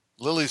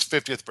Lily's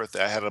 50th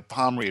birthday, I had a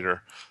palm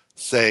reader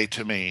say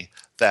to me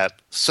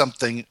that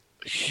something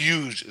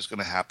huge is going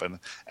to happen,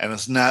 and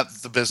it's not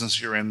the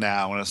business you're in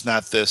now, and it's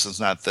not this,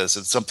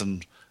 it's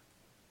something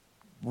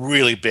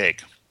really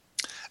big.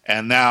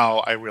 And now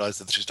I realize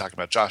that she's talking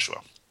about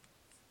Joshua.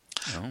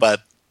 Oh.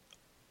 But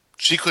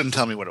she couldn't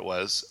tell me what it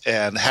was,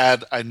 and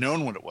had I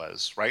known what it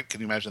was, right? Can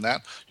you imagine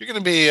that? You're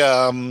going to be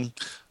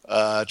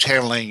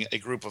channeling a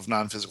group of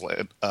non-physical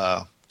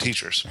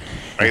teachers,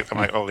 right? I'm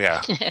like, oh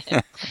yeah.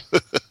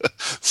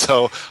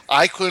 So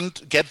I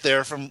couldn't get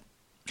here from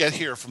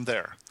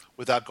there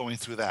without going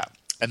through that.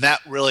 And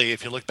that really,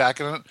 if you look back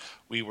at it,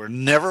 we were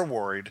never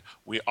worried.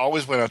 We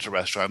always went out to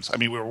restaurants. I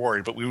mean, we were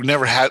worried, but we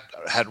never had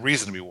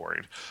reason to be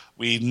worried.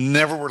 We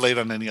never were late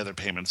on any other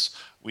payments.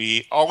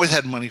 We always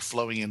had money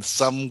flowing in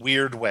some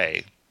weird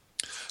way.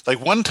 Like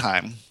one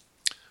time,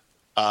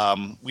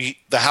 the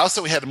house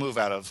that we had to move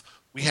out of,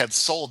 we had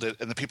sold it,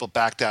 and the people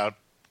backed out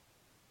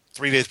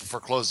 3 days before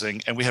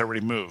closing, and we had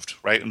already moved,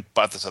 right, and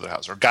bought this other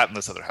house or gotten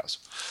this other house.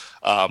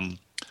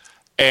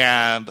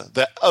 And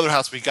the other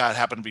house we got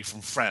happened to be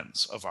from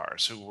friends of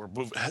ours who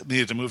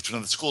needed to move to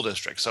another school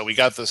district. So we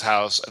got this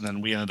house, and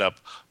then we ended up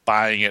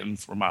buying it and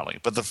remodeling.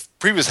 But the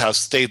previous house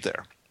stayed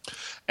there.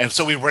 And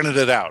so we rented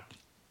it out.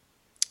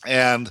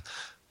 And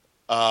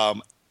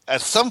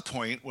at some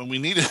point, when we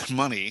needed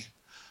money,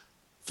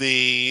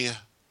 I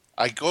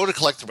go to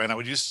collect the rent. I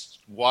would just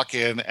walk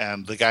in,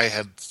 and the guy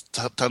had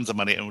tons of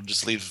money and would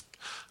just leave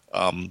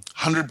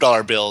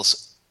 $100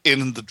 bills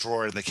in the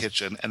drawer in the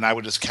kitchen, and I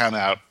would just count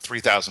out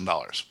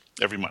 $3,000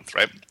 every month,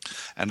 right?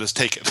 And just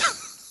take it.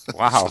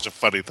 Wow. Such a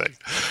funny thing.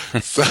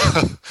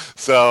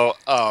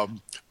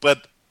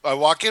 But I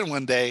walk in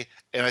one day,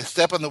 and I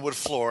step on the wood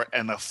floor,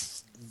 and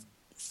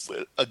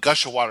a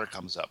gush of water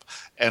comes up,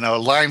 and a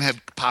line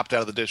had popped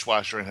out of the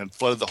dishwasher and had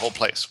flooded the whole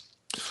place.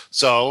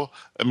 So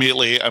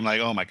immediately I'm like,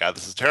 oh my God,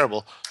 this is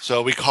terrible.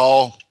 So we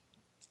call,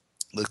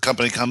 the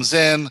company comes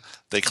in,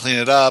 they clean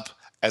it up,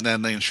 and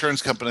then the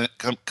insurance company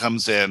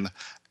comes in,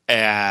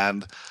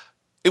 and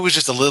it was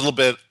just a little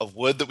bit of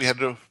wood that we had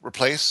to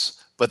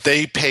replace, but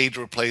they paid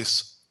to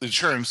replace the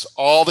insurance,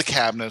 all the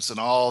cabinets and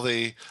all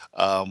the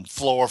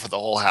floor for the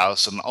whole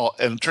house, and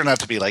it turned out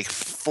to be like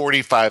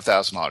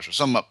 $45,000 or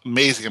some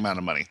amazing amount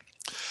of money.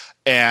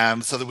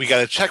 And so that we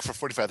got a check for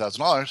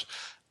 $45,000,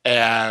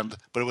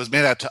 but it was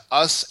made out to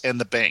us and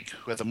the bank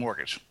who had the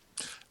mortgage.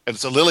 And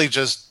so Lily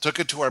just took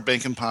it to our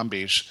bank in Palm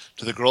Beach,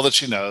 to the girl that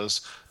she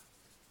knows,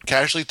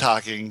 casually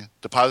talking,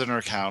 deposit in her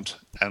account,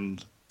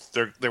 and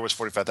there was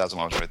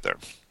 $45,000 right there.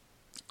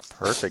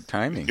 Perfect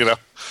timing.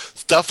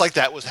 Stuff like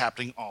that was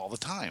happening all the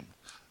time.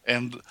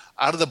 And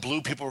out of the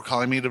blue, people were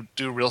calling me to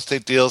do real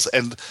estate deals.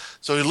 And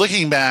so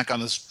looking back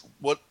on this,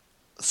 what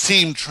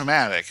seemed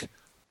traumatic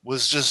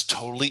was just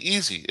totally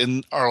easy.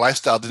 And our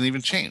lifestyle didn't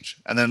even change.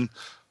 And then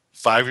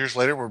 5 years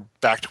later, we're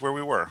back to where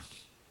we were,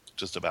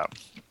 just about.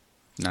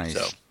 Nice.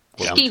 So,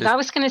 Steve, I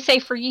was going to say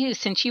for you,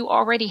 since you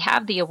already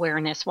have the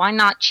awareness, why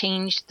not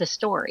change the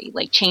story?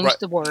 Like change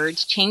the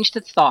words, change the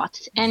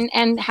thoughts,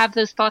 and have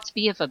those thoughts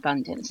be of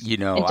abundance.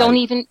 And don't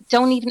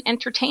even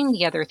entertain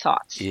the other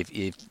thoughts.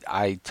 If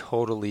I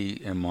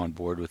totally am on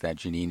board with that,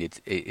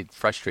 Janine, it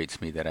frustrates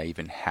me that I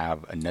even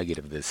have a nugget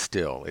of this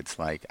still. It's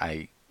like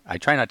I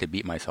try not to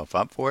beat myself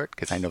up for it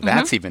because I know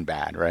that's even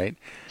bad, right?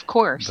 Of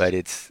course. But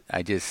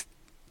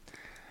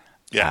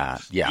Yeah.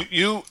 Yeah.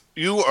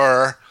 You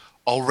are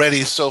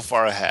already so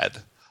far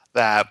ahead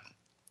that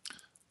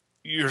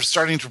you're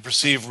starting to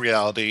perceive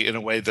reality in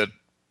a way that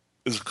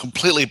is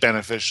completely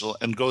beneficial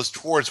and goes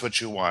towards what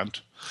you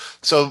want.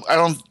 So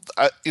and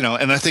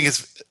I think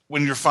it's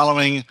when you're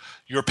following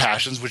your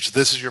passions, which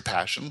this is your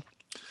passion,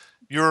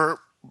 you're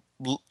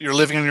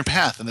living on your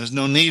path, and there's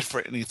no need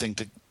for anything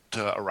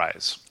to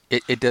arise.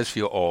 It does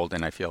feel old,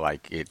 and I feel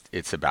like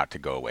it's about to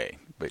go away.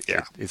 But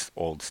yeah. It's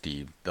old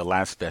Steve, the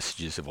last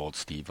vestiges of old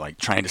Steve, like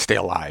trying to stay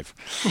alive.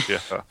 Yeah.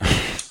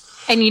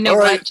 And you know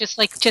what? Just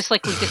like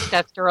we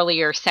discussed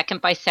earlier,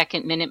 second by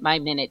second, minute by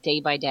minute, day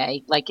by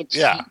day, like it's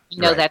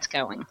that's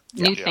going.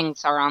 New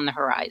things are on the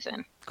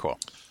horizon. Cool.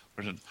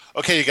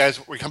 Okay, you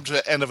guys, we come to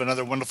the end of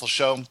another wonderful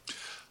show.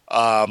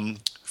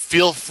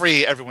 Feel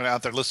free, everyone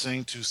out there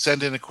listening, to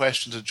send in a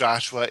question to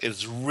Joshua.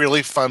 It's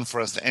really fun for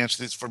us to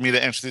answer these, for me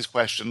to answer these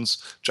questions,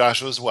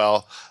 Joshua as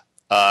well.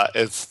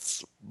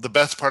 It's the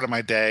best part of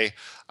my day.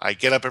 I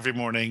get up every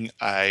morning.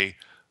 I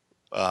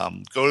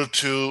go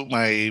to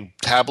my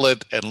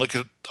tablet and look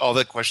at all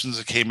the questions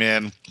that came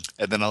in,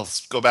 and then I'll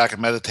go back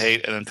and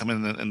meditate, and then come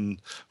in and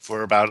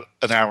for about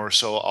an hour or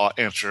so, I'll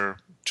answer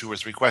 2 or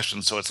 3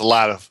 questions. So it's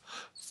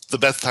the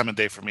best time of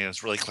day for me, and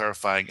it's really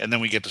clarifying. And then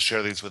we get to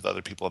share these with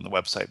other people on the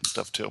website and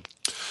stuff too.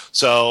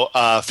 So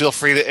feel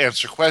free to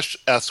ask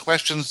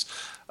questions.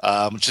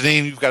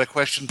 Janine, you've got a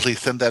question, please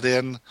send that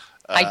in.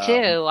 I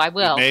do. I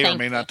will. We may or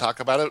may not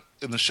talk about it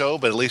in the show,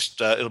 but at least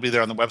it'll be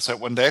there on the website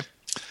one day.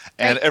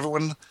 And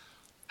everyone,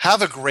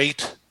 have a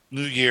great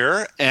new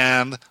year,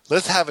 and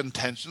let's have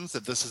intentions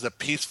that this is a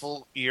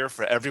peaceful year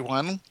for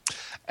everyone,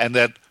 and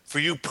that for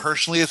you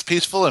personally it's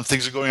peaceful, and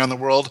things are going on in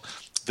the world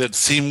that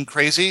seem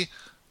crazy.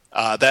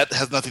 That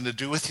has nothing to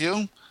do with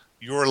you.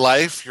 Your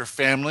life, your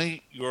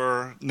family,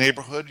 your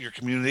neighborhood, your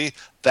community,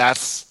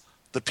 that's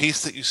the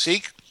peace that you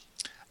seek.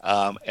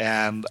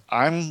 And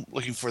I'm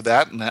looking for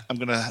that, and I'm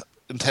going to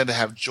intend to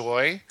have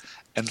joy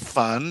and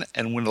fun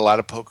and win a lot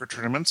of poker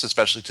tournaments,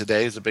 especially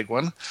today is a big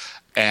one.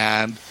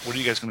 And what are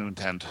you guys going to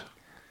intend?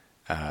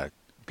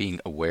 Being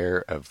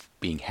aware of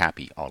being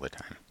happy all the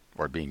time,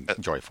 or being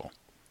joyful.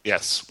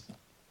 Yes.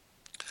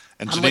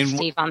 And I'm with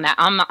Steve on that.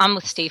 I'm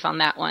with Steve on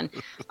that one.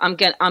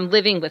 I'm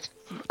living with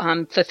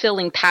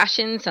fulfilling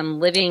passions. I'm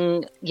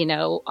living,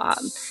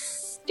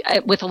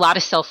 with a lot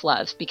of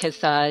self-love, because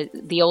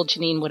the old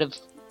Janine would have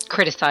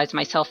criticized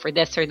myself for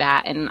this or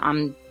that, and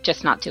I'm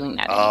just not doing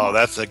that anymore. Oh,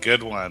 that's a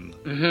good one.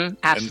 Mm-hmm,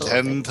 absolutely.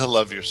 Intend to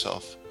love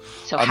yourself.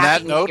 So on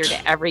happy that note, New Year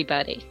to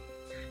everybody.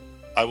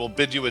 I will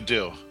bid you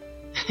adieu.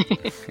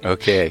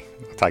 Okay.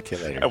 I'll talk to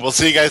you later. And we'll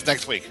see you guys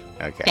next week.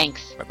 Okay.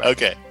 Thanks. Bye-bye.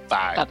 Okay.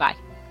 Bye. Bye-bye.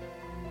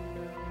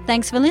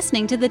 Thanks for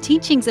listening to the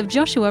Teachings of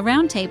Joshua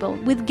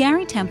Roundtable with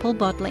Gary Temple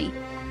Bodley.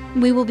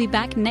 We will be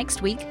back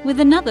next week with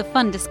another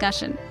fun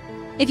discussion.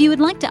 If you would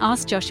like to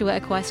ask Joshua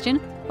a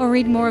question or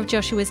read more of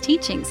Joshua's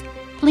teachings,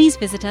 please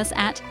visit us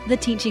at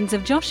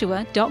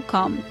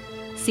theteachingsofjoshua.com.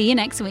 See you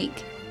next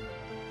week.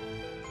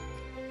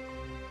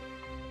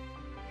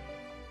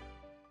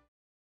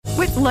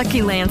 With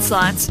Lucky Land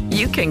Slots,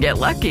 you can get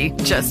lucky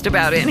just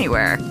about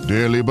anywhere.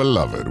 Dearly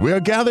beloved, we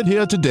are gathered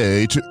here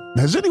today to...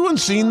 Has anyone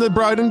seen the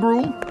bride and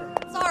groom?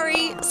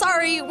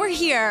 Sorry, we're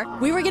here.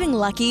 We were getting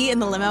lucky in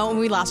the limo and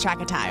we lost track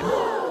of time.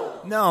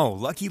 No,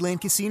 Lucky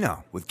Land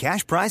Casino, with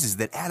cash prizes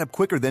that add up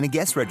quicker than a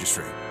guest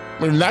registry.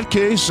 In that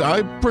case,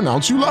 I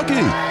pronounce you lucky.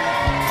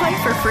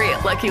 Play for free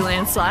at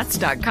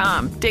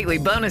LuckyLandSlots.com. Daily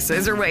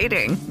bonuses are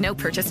waiting. No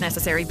purchase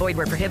necessary. Void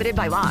where prohibited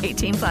by law.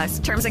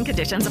 18+. Terms and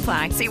conditions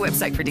apply. See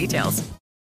website for details.